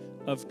act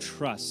of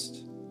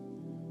trust.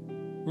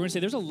 We're going to say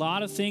there's a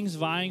lot of things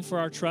vying for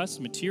our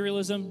trust,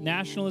 materialism,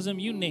 nationalism,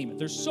 you name it.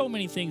 There's so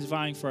many things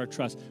vying for our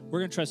trust. We're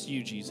going to trust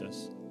you,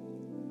 Jesus.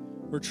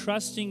 We're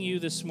trusting you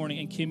this morning,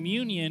 and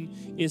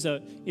communion is a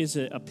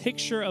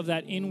picture of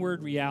that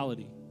inward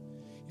reality.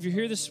 If you're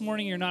here this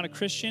morning and you're not a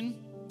Christian,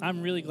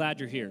 I'm really glad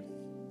you're here.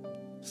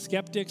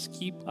 Skeptics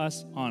keep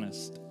us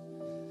honest.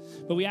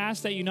 But we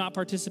ask that you not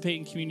participate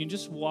in communion,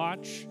 just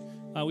watch.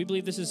 We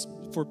believe this is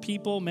for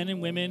people, men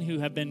and women, who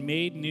have been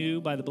made new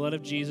by the blood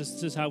of Jesus.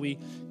 This is how we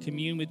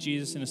commune with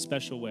Jesus in a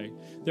special way.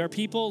 There are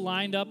people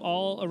lined up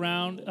all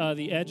around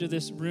the edge of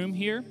this room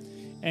here.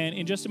 And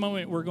in just a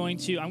moment, I'm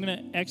going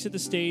to exit the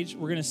stage.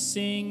 We're going to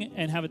sing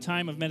and have a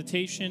time of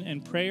meditation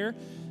and prayer.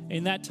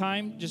 In that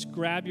time, just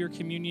grab your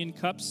communion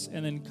cups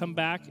and then come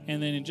back.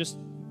 And then in just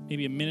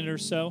maybe a minute or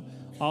so,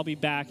 I'll be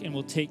back and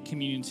we'll take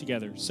communion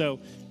together.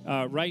 So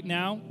right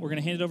now, we're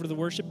going to hand it over to the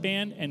worship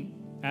band. And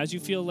as you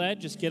feel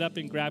led, just get up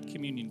and grab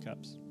communion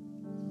cups.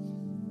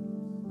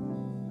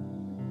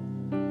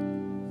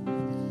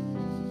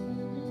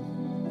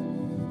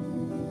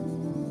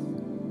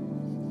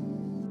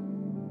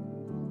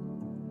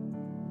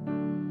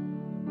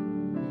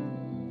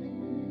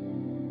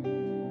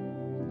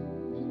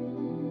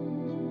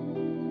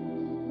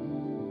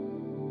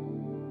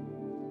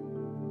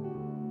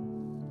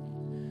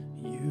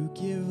 You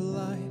give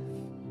life,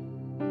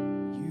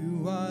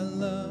 you are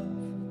love.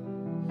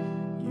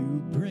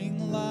 You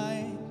bring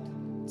light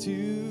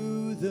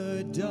to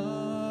the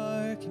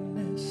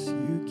darkness.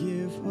 You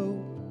give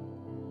hope.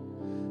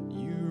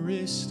 You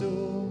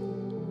restore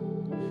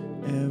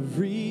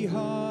every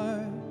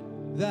heart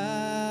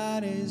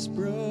that is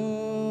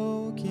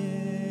broken.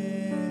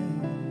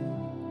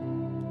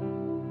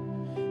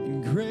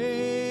 And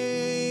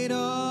great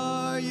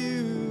are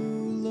you,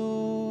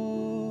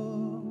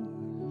 Lord.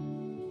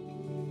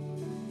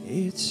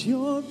 It's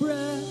your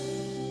breath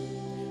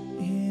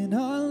in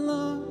our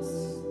lungs,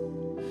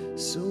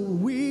 so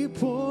we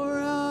pour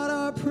out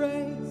our praise.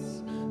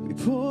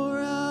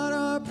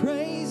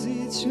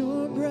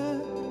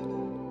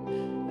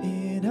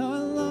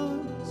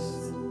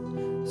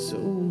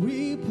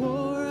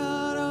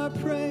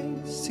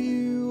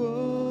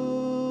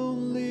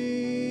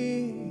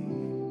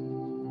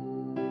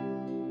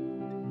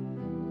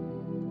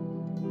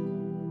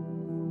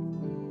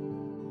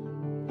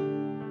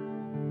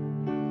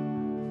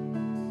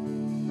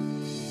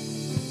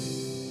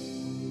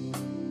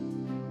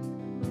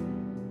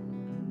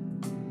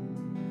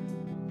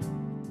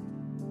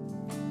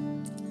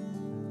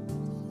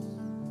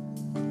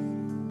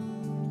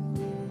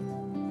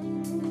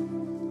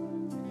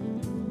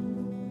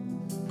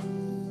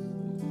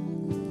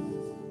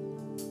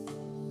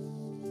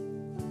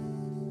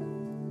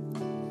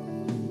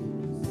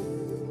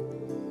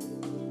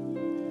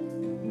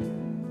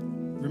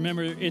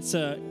 Remember, it's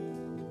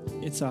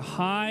a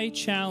high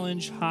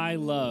challenge, high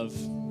love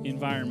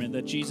environment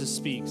that Jesus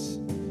speaks.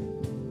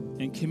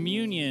 And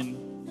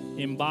communion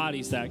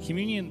embodies that.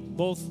 Communion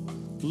both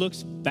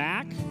looks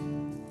back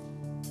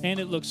and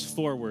it looks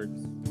forward.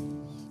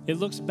 It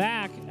looks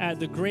back at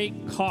the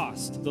great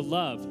cost, the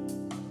love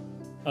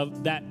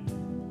of that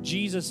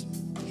Jesus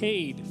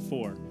paid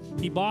for.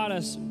 He bought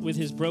us with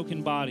his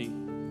broken body.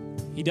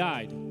 He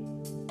died.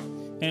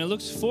 And it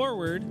looks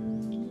forward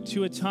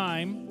to a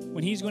time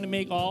when he's going to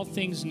make all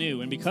things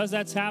new. And because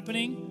that's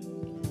happening,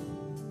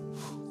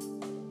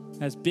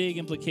 has big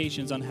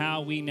implications on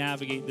how we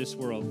navigate this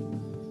world.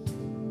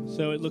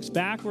 So it looks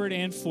backward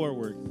and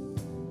forward.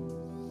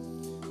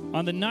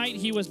 On the night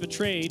he was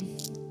betrayed,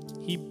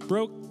 he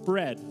broke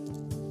bread.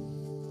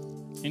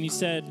 And he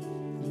said,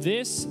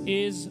 "This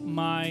is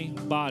my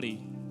body."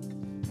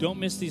 Don't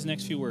miss these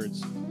next few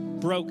words.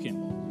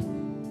 Broken.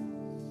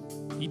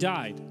 He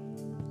died.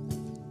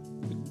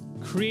 The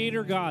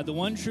Creator God, the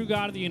one true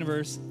God of the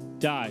universe,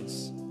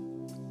 dies.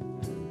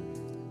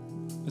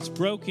 It's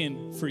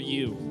broken for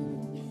you.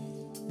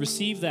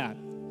 Receive that.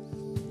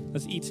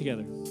 Let's eat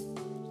together.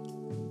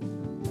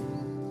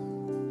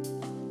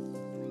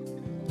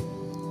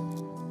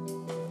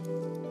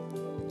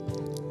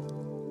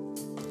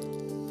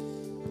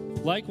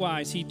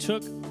 Likewise, he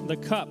took the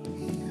cup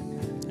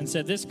and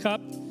said, "This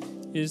cup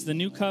is the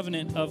new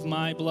covenant of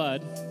my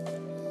blood.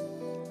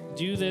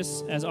 Do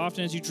this as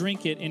often as you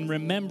drink it in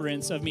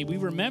remembrance of me." We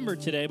remember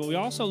today, but we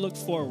also look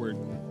forward.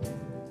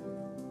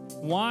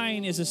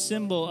 Wine is a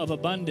symbol of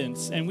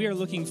abundance, and we are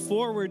looking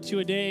forward to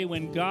a day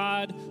when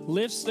God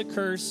lifts the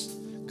curse,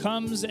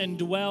 comes and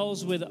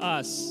dwells with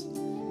us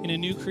in a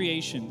new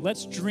creation.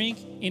 Let's drink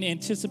in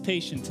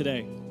anticipation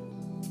today.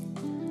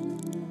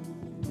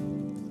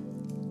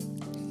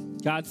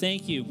 God,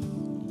 thank you.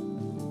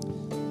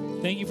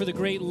 Thank you for the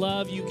great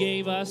love you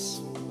gave us.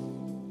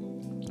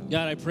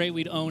 God, I pray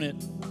we'd own it.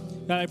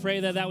 God, I pray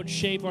that would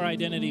shape our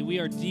identity. We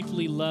are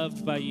deeply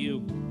loved by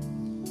you.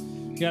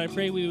 God, I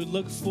pray we would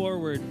look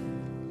forward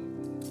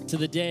to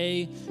the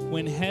day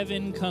when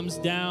heaven comes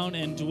down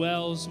and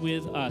dwells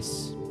with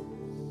us.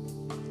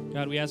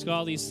 God, we ask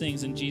all these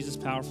things in Jesus'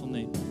 powerful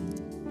name.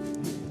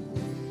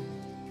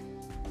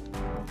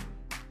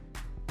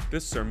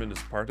 This sermon is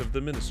part of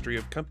the ministry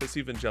of Compass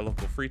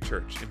Evangelical Free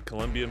Church in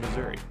Columbia,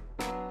 Missouri.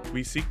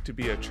 We seek to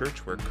be a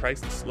church where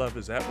Christ's love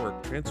is at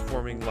work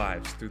transforming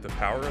lives through the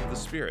power of the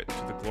Spirit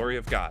to the glory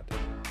of God.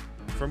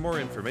 For more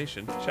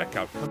information, check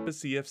out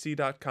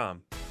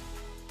compassefc.com.